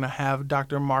year, we're going to have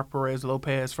Dr. Mark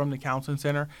Perez-Lopez from the Counseling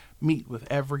Center meet with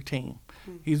every team.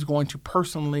 He's going to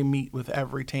personally meet with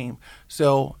every team.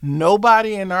 So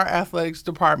nobody in our athletics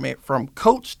department, from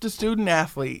coach to student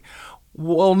athlete,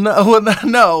 will know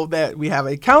that we have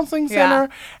a counseling center,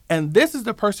 and this is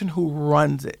the person who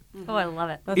runs it. Oh, I love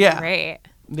it. That's great.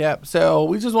 Yep. So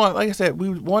we just want, like I said, we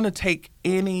want to take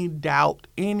any doubt,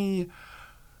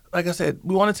 like I said,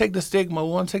 we want to take the stigma,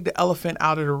 we want to take the elephant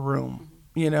out of the room.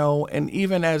 And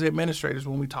even as administrators,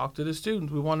 when we talk to the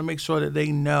students, we want to make sure that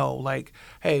they know, like,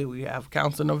 hey, we have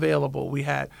counseling available. We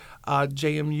had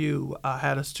JMU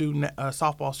had a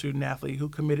softball student athlete who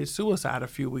committed suicide a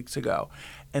few weeks ago,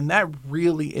 and that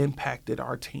really impacted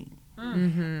our team.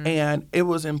 Mm-hmm. And it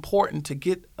was important to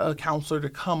get a counselor to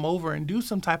come over and do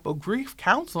some type of grief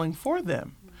counseling for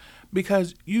them,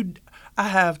 because I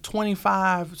have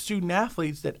 25 student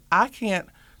athletes that I can't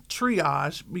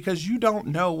triage because you don't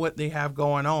know what they have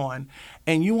going on,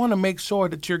 and you want to make sure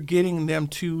that you're getting them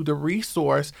to the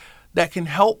resource that can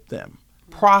help them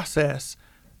process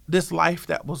this life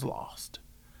that was lost.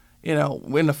 In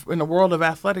the world of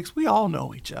athletics, we all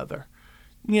know each other.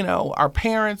 Our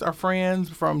parents, our friends,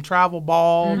 from travel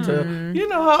ball to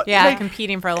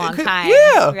competing for a long time.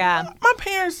 My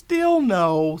parents still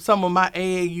know some of my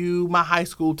AAU, my high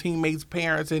school teammates'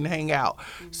 parents, and hang out.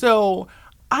 So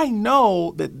I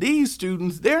know that these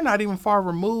students, they're not even far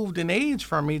removed in age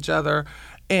from each other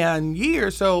and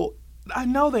years. So I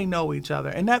know they know each other,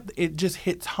 and that it just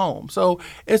hits home. So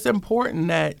it's important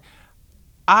that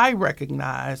I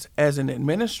recognize as an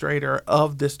administrator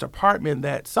of this department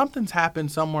that something's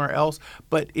happened somewhere else,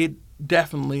 but it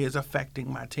definitely is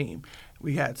affecting my team.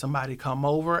 We had somebody come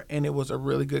over, and it was a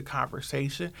really good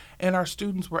conversation, and our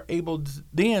students were able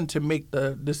then to make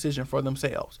the decision for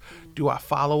themselves. Mm-hmm. Do I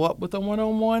follow up with a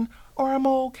one-on-one, or am I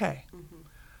okay? Mm-hmm.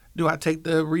 Do I take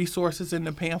the resources and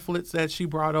the pamphlets that she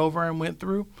brought over and went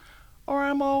through, or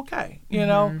am I okay?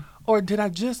 Or did I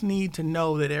just need to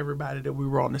know that that we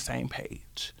were on the same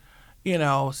page?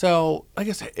 So like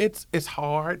I said, it's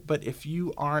hard, but if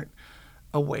you aren't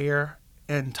aware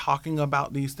and talking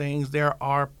about these things, there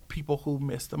are people who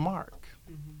miss the mark.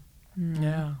 Mm-hmm.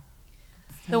 Yeah.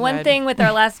 The one thing with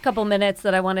our last couple minutes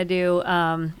that I want to do,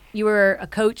 you were a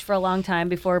coach for a long time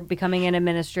before becoming an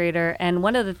administrator, and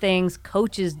one of the things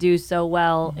coaches do so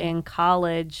well in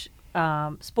college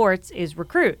sports is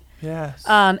recruit. Yes.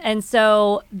 And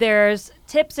so there's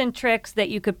tips and tricks that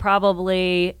you could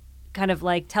probably kind of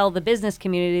like tell the business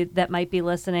community that might be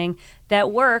listening that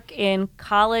work in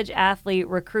college athlete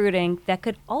recruiting that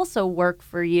could also work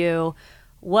for you.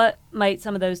 What might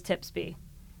some of those tips be?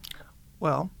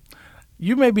 Well,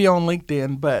 you may be on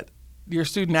LinkedIn, but your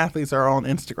student athletes are on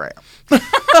Instagram.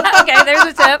 Okay, there's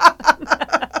a tip.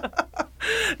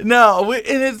 No, and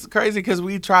it's crazy because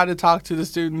we try to talk to the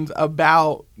students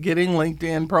about getting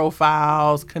LinkedIn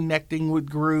profiles, connecting with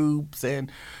groups,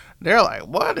 and they're like,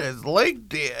 what is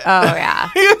LinkedIn? Oh, yeah.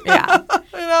 Yeah.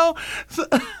 So,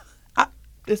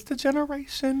 it's the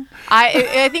generation.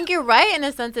 I think you're right. In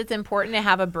a sense, it's important to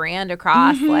have a brand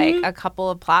across like a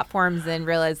couple of platforms and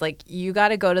realize like you got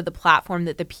to go to the platform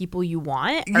that the people you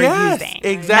want are using.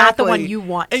 Exactly. Not the one you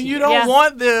want to And you don't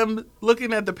want them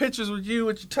looking at the pictures with you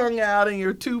with your tongue out and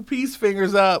your two peace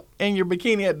fingers up and your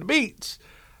bikini at the beach.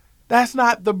 That's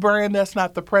not the brand. That's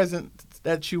not the presence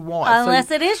that you want. Unless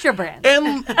it is your brand.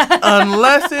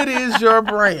 Unless it is your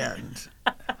brand.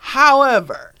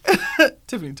 However,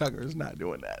 Tiffany Tucker is not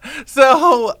doing that.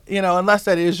 So, unless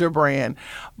that is your brand.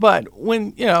 But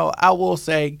when, I will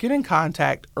say get in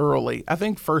contact early. I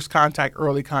think first contact,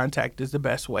 early contact is the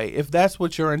best way. If that's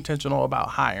what you're intentional about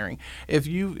hiring. If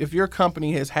your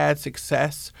company has had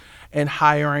success in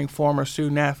hiring former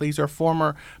student athletes or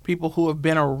former people who have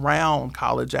been around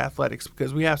college athletics,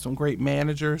 because we have some great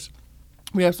managers.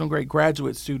 We have some great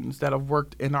graduate students that have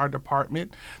worked in our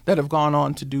department that have gone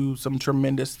on to do some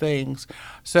tremendous things.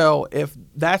 So if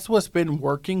that's what's been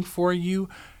working for you,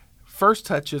 first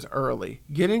touch is early.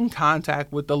 Get in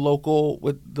contact with the local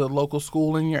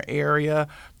school in your area.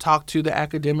 Talk to the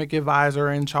academic advisor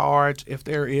in charge if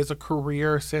there is a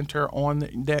career center on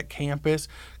that campus,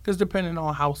 because depending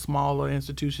on how small an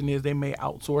institution is, they may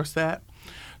outsource that.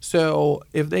 So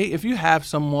if you have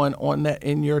someone on that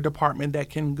in your department that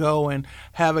can go and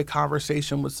have a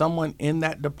conversation with someone in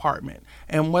that department,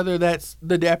 and whether that's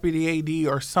the deputy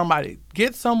AD or somebody,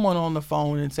 get someone on the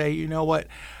phone and say, you know what,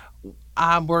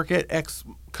 I work at X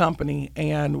company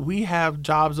and we have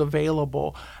jobs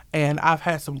available, and I've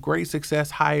had some great success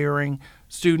hiring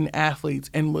student athletes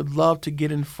and would love to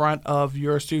get in front of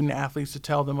your student athletes to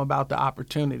tell them about the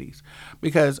opportunities.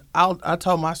 Because I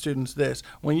tell my students this,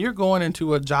 when you're going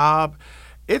into a job,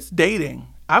 it's dating.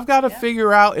 I've got to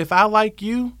figure out if I like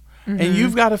you, and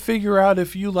you've got to figure out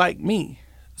if you like me.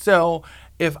 So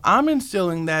if I'm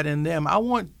instilling that in them, I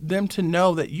want them to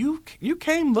know that you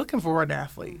came looking for an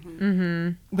athlete.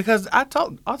 Because I'll tell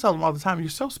them all the time, you're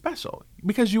so special,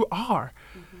 because you are.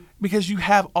 Because you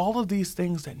have all of these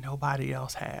things that nobody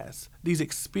else has, these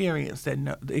experiences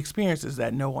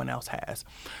that no one else has.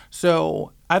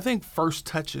 So I think first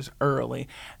touch is early,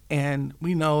 and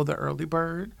we know the early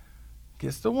bird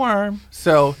gets the worm.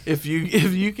 So if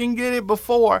you can get it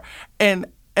before, and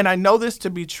I know this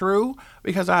to be true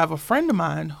because I have a friend of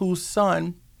mine whose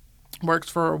son works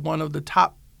for one of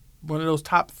those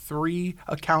top 3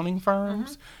 accounting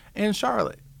firms in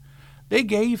Charlotte. They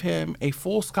gave him a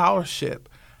full scholarship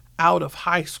out of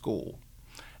high school.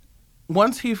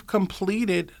 Once he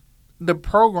completed the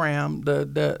program,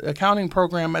 the accounting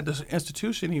program at the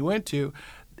institution he went to,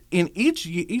 in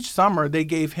each summer they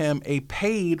gave him a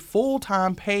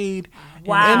full-time paid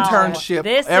internship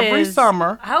every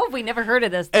summer. How have we never heard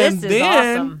of this? This is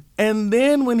awesome. And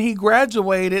then when he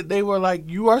graduated, they were like,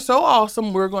 you are so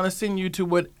awesome, we're going to send you to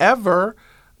whatever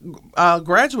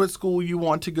graduate school you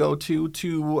want to go to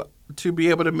be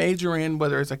able to major in,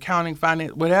 whether it's accounting,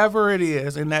 finance, whatever it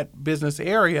is in that business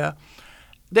area.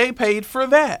 They paid for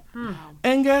that.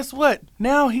 And guess what?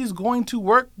 Now he's going to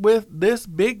work with this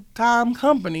big-time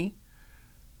company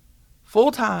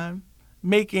full-time,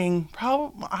 making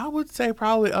probably upwards of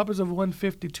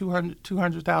 $150,000,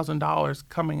 $200,000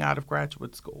 coming out of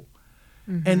graduate school.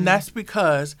 And that's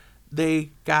because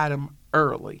they got him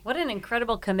early. What an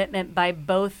incredible commitment by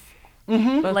both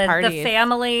parties. the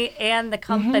family and the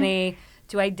company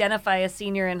to identify a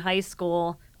senior in high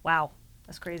school. Wow,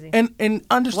 that's crazy. And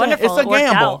understand, Wonderful. it's a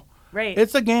gamble. Right.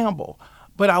 It's a gamble.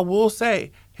 But I will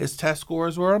say his test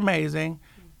scores were amazing.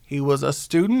 He was a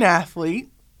student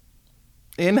athlete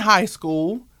in high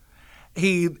school.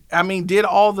 He did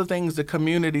all the things, the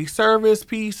community service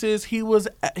pieces. He was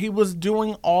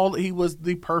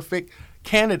the perfect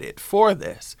candidate for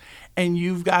this. And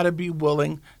you've got to be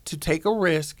willing to take a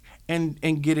risk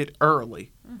and get it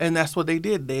early. And that's what they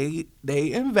did.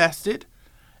 They invested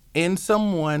in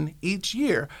someone each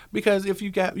year, because if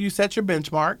you set your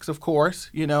benchmarks, of course,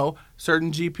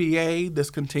 certain GPA, this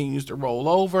continues to roll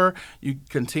over. You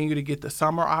continue to get the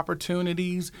summer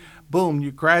opportunities. Boom,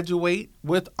 you graduate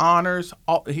with honors.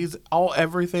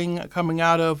 Everything coming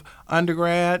out of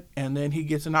undergrad, and then he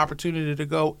gets an opportunity to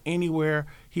go anywhere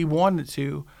he wanted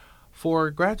to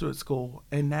for graduate school.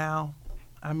 And now,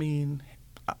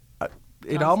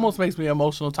 it almost makes me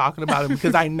emotional talking about him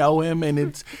because I know him,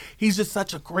 and he's just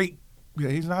such a great.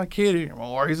 He's not a kid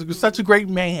anymore. He's such a great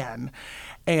man,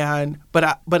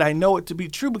 but I know it to be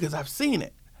true because I've seen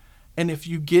it. And if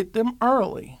you get them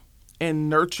early and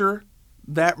nurture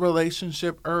that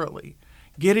relationship early,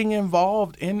 getting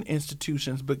involved in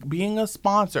institutions, but being a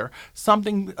sponsor,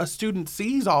 something a student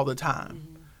sees all the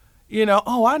time.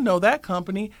 I know that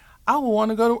company. I will want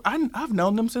to go to. I've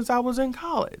known them since I was in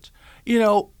college.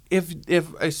 If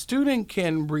a student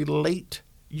can relate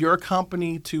your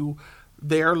company to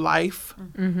their life,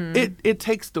 it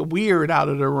takes the weird out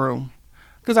of the room,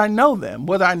 because I know them,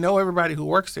 whether I know everybody who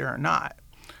works there or not.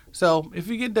 So if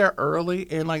you get there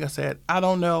early, and like I said, I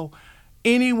don't know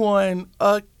any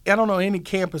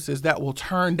campuses that will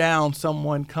turn down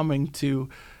someone coming to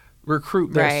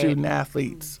recruit their student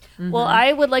athletes. Well,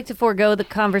 I would like to forego the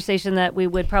conversation that we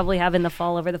would probably have in the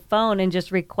fall over the phone and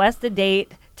just request a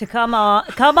date to come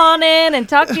on in and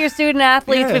talk to your student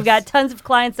athletes. Yes. We've got tons of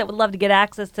clients that would love to get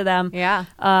access to them. Yeah.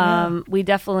 We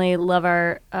definitely love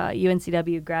our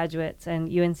UNCW graduates, and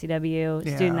UNCW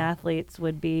Yeah. student athletes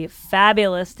would be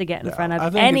fabulous to get in front I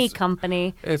of think any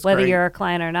company, it's whether great. you're a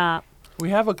client or not. We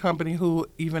have a company who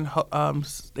even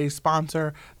they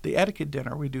sponsor the etiquette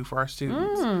dinner we do for our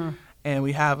students. And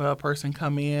we have a person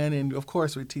come in, and of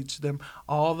course we teach them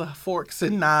all the forks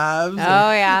and knives.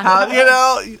 Yeah.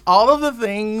 All of the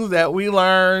things that we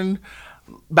learned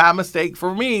by mistake.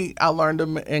 For me, I learned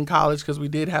them in college because we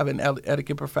did have an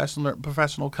etiquette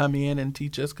professional come in and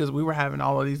teach us, because we were having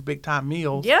all of these big time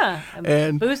meals. Yeah.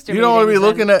 And booster you don't want to be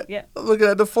meetings looking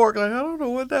at the fork like, I don't know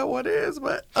what that one is,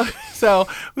 but so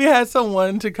we had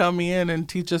someone to come in and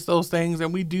teach us those things,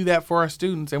 and we do that for our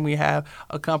students. And we have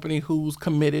a company who's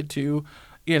committed to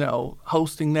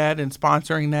hosting that and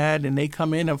sponsoring that, and they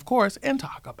come in, of course, and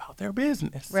talk about their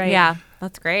business. Right. Yeah.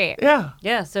 That's great. Yeah.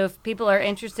 Yeah, so if people are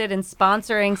interested in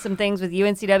sponsoring some things with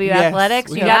UNCW Yes,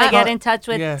 athletics, we you have got to to get talk- in touch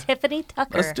with yeah. Tiffany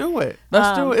Tucker. Let's do it.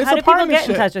 Let's do it. It's how a do people partnership. get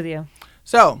in touch with you?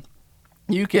 So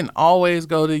you can always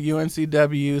go to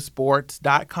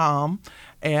uncwsports.com,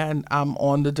 and I'm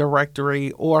on the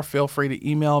directory, or feel free to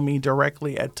email me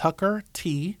directly at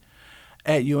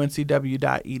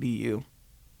tuckert@uncw.edu.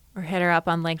 Or hit her up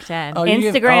on LinkedIn. Oh,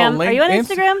 you can- Instagram. link- Are you on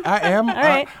Instagram? I am. All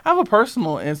right. I have a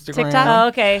personal Instagram. TikTok? Oh,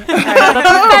 okay. All right. But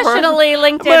professionally,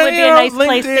 LinkedIn But, would be you a know, nice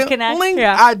place to LinkedIn- connect.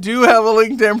 I do have a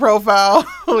LinkedIn profile.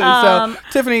 Um,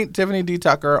 So Tiffany D.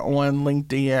 Tucker on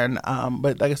LinkedIn.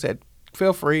 But like I said,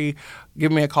 feel free,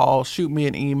 give me a call, shoot me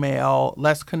an email.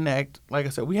 Let's connect. Like I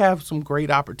said, we have some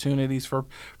great opportunities for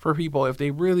people if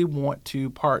they really want to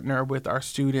partner with our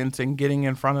students and getting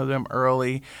in front of them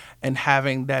early and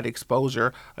having that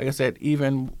exposure. Like I said,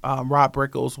 even Rob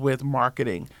Brickles with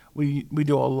marketing. We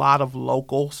do a lot of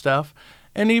local stuff.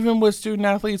 And even with student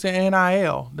athletes and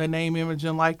NIL, the name, image,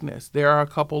 and likeness, there are a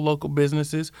couple local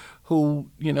businesses who,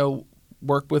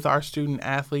 work with our student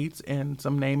athletes in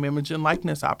some name, image, and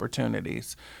likeness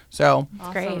opportunities. So,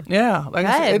 That's great. yeah, like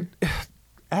I said,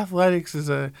 athletics is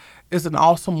an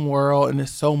awesome world, and there's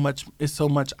so much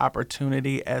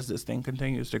opportunity as this thing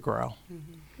continues to grow.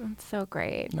 That's so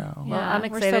great. No. Well, I'm We're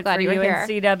excited so glad for you were here.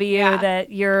 UNCW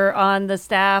that you're on the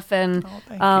staff and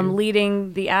thank you.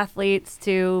 leading the athletes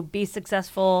to be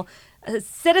successful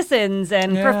citizens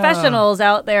and Yeah. professionals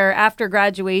out there after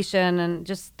graduation. And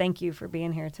just thank you for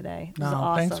being here today. This is No,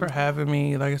 awesome. thanks for having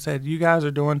me. Like I said, you guys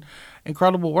are doing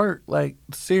incredible work. Like,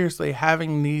 seriously,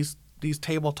 having these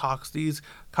table talks, these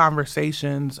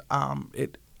conversations,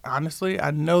 it honestly,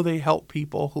 I know they help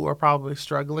people who are probably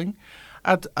struggling.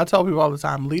 I tell people all the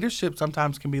time, leadership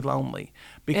sometimes can be lonely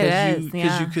because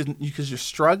you're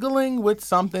struggling with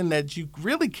something that you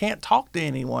really can't talk to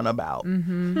anyone about.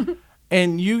 Mm-hmm.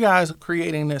 And you guys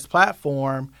creating this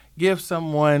platform give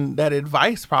someone that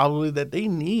advice probably that they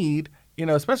need,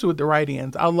 especially with the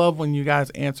write-ins. I love when you guys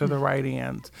answer the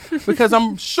write-ins because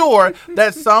I'm sure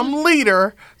that some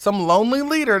lonely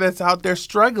leader that's out there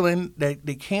struggling, they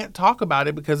can't talk about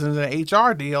it because it's an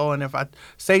HR deal. And if I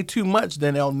say too much,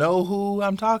 then they'll know who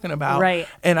I'm talking about. Right.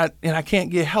 And I can't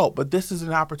get help. But this is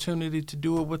an opportunity to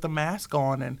do it with a mask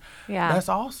on. And that's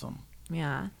awesome.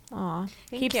 Yeah. Aw.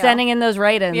 Keep sending in those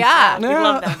write-ins. Yeah. We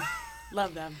love them.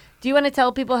 Love them. Do you want to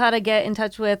tell people how to get in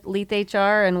touch with Leath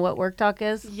HR and what Work Talk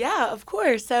is? Yeah, of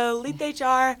course. So Leath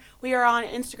HR, we are on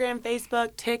Instagram,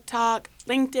 Facebook, TikTok,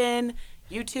 LinkedIn,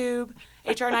 YouTube,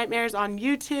 HR Nightmares on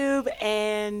YouTube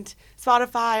and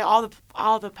Spotify, all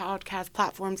the podcast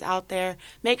platforms out there.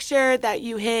 Make sure that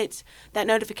you hit that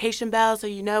notification bell so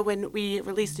you know when we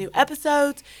release new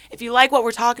episodes. If you like what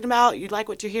we're talking about, you like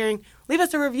what you're hearing, leave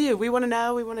us a review. We want to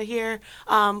know. We want to hear.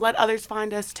 Let others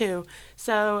find us too.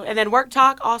 So, and then Work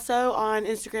Talk also on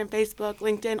Instagram, Facebook,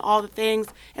 LinkedIn, all the things.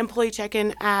 Employee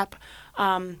check-in app,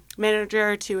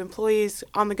 manager to employees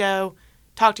on the go.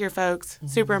 Talk to your folks.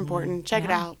 Super important. Check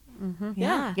it out. Mm-hmm.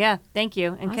 Yeah. Thank you.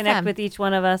 And Awesome. connect with each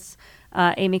one of us.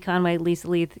 Amy Conway, Lisa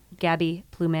Leath, Gabby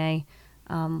Plumet.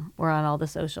 We're on all the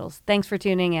socials. Thanks for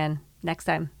tuning in. Next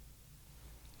time.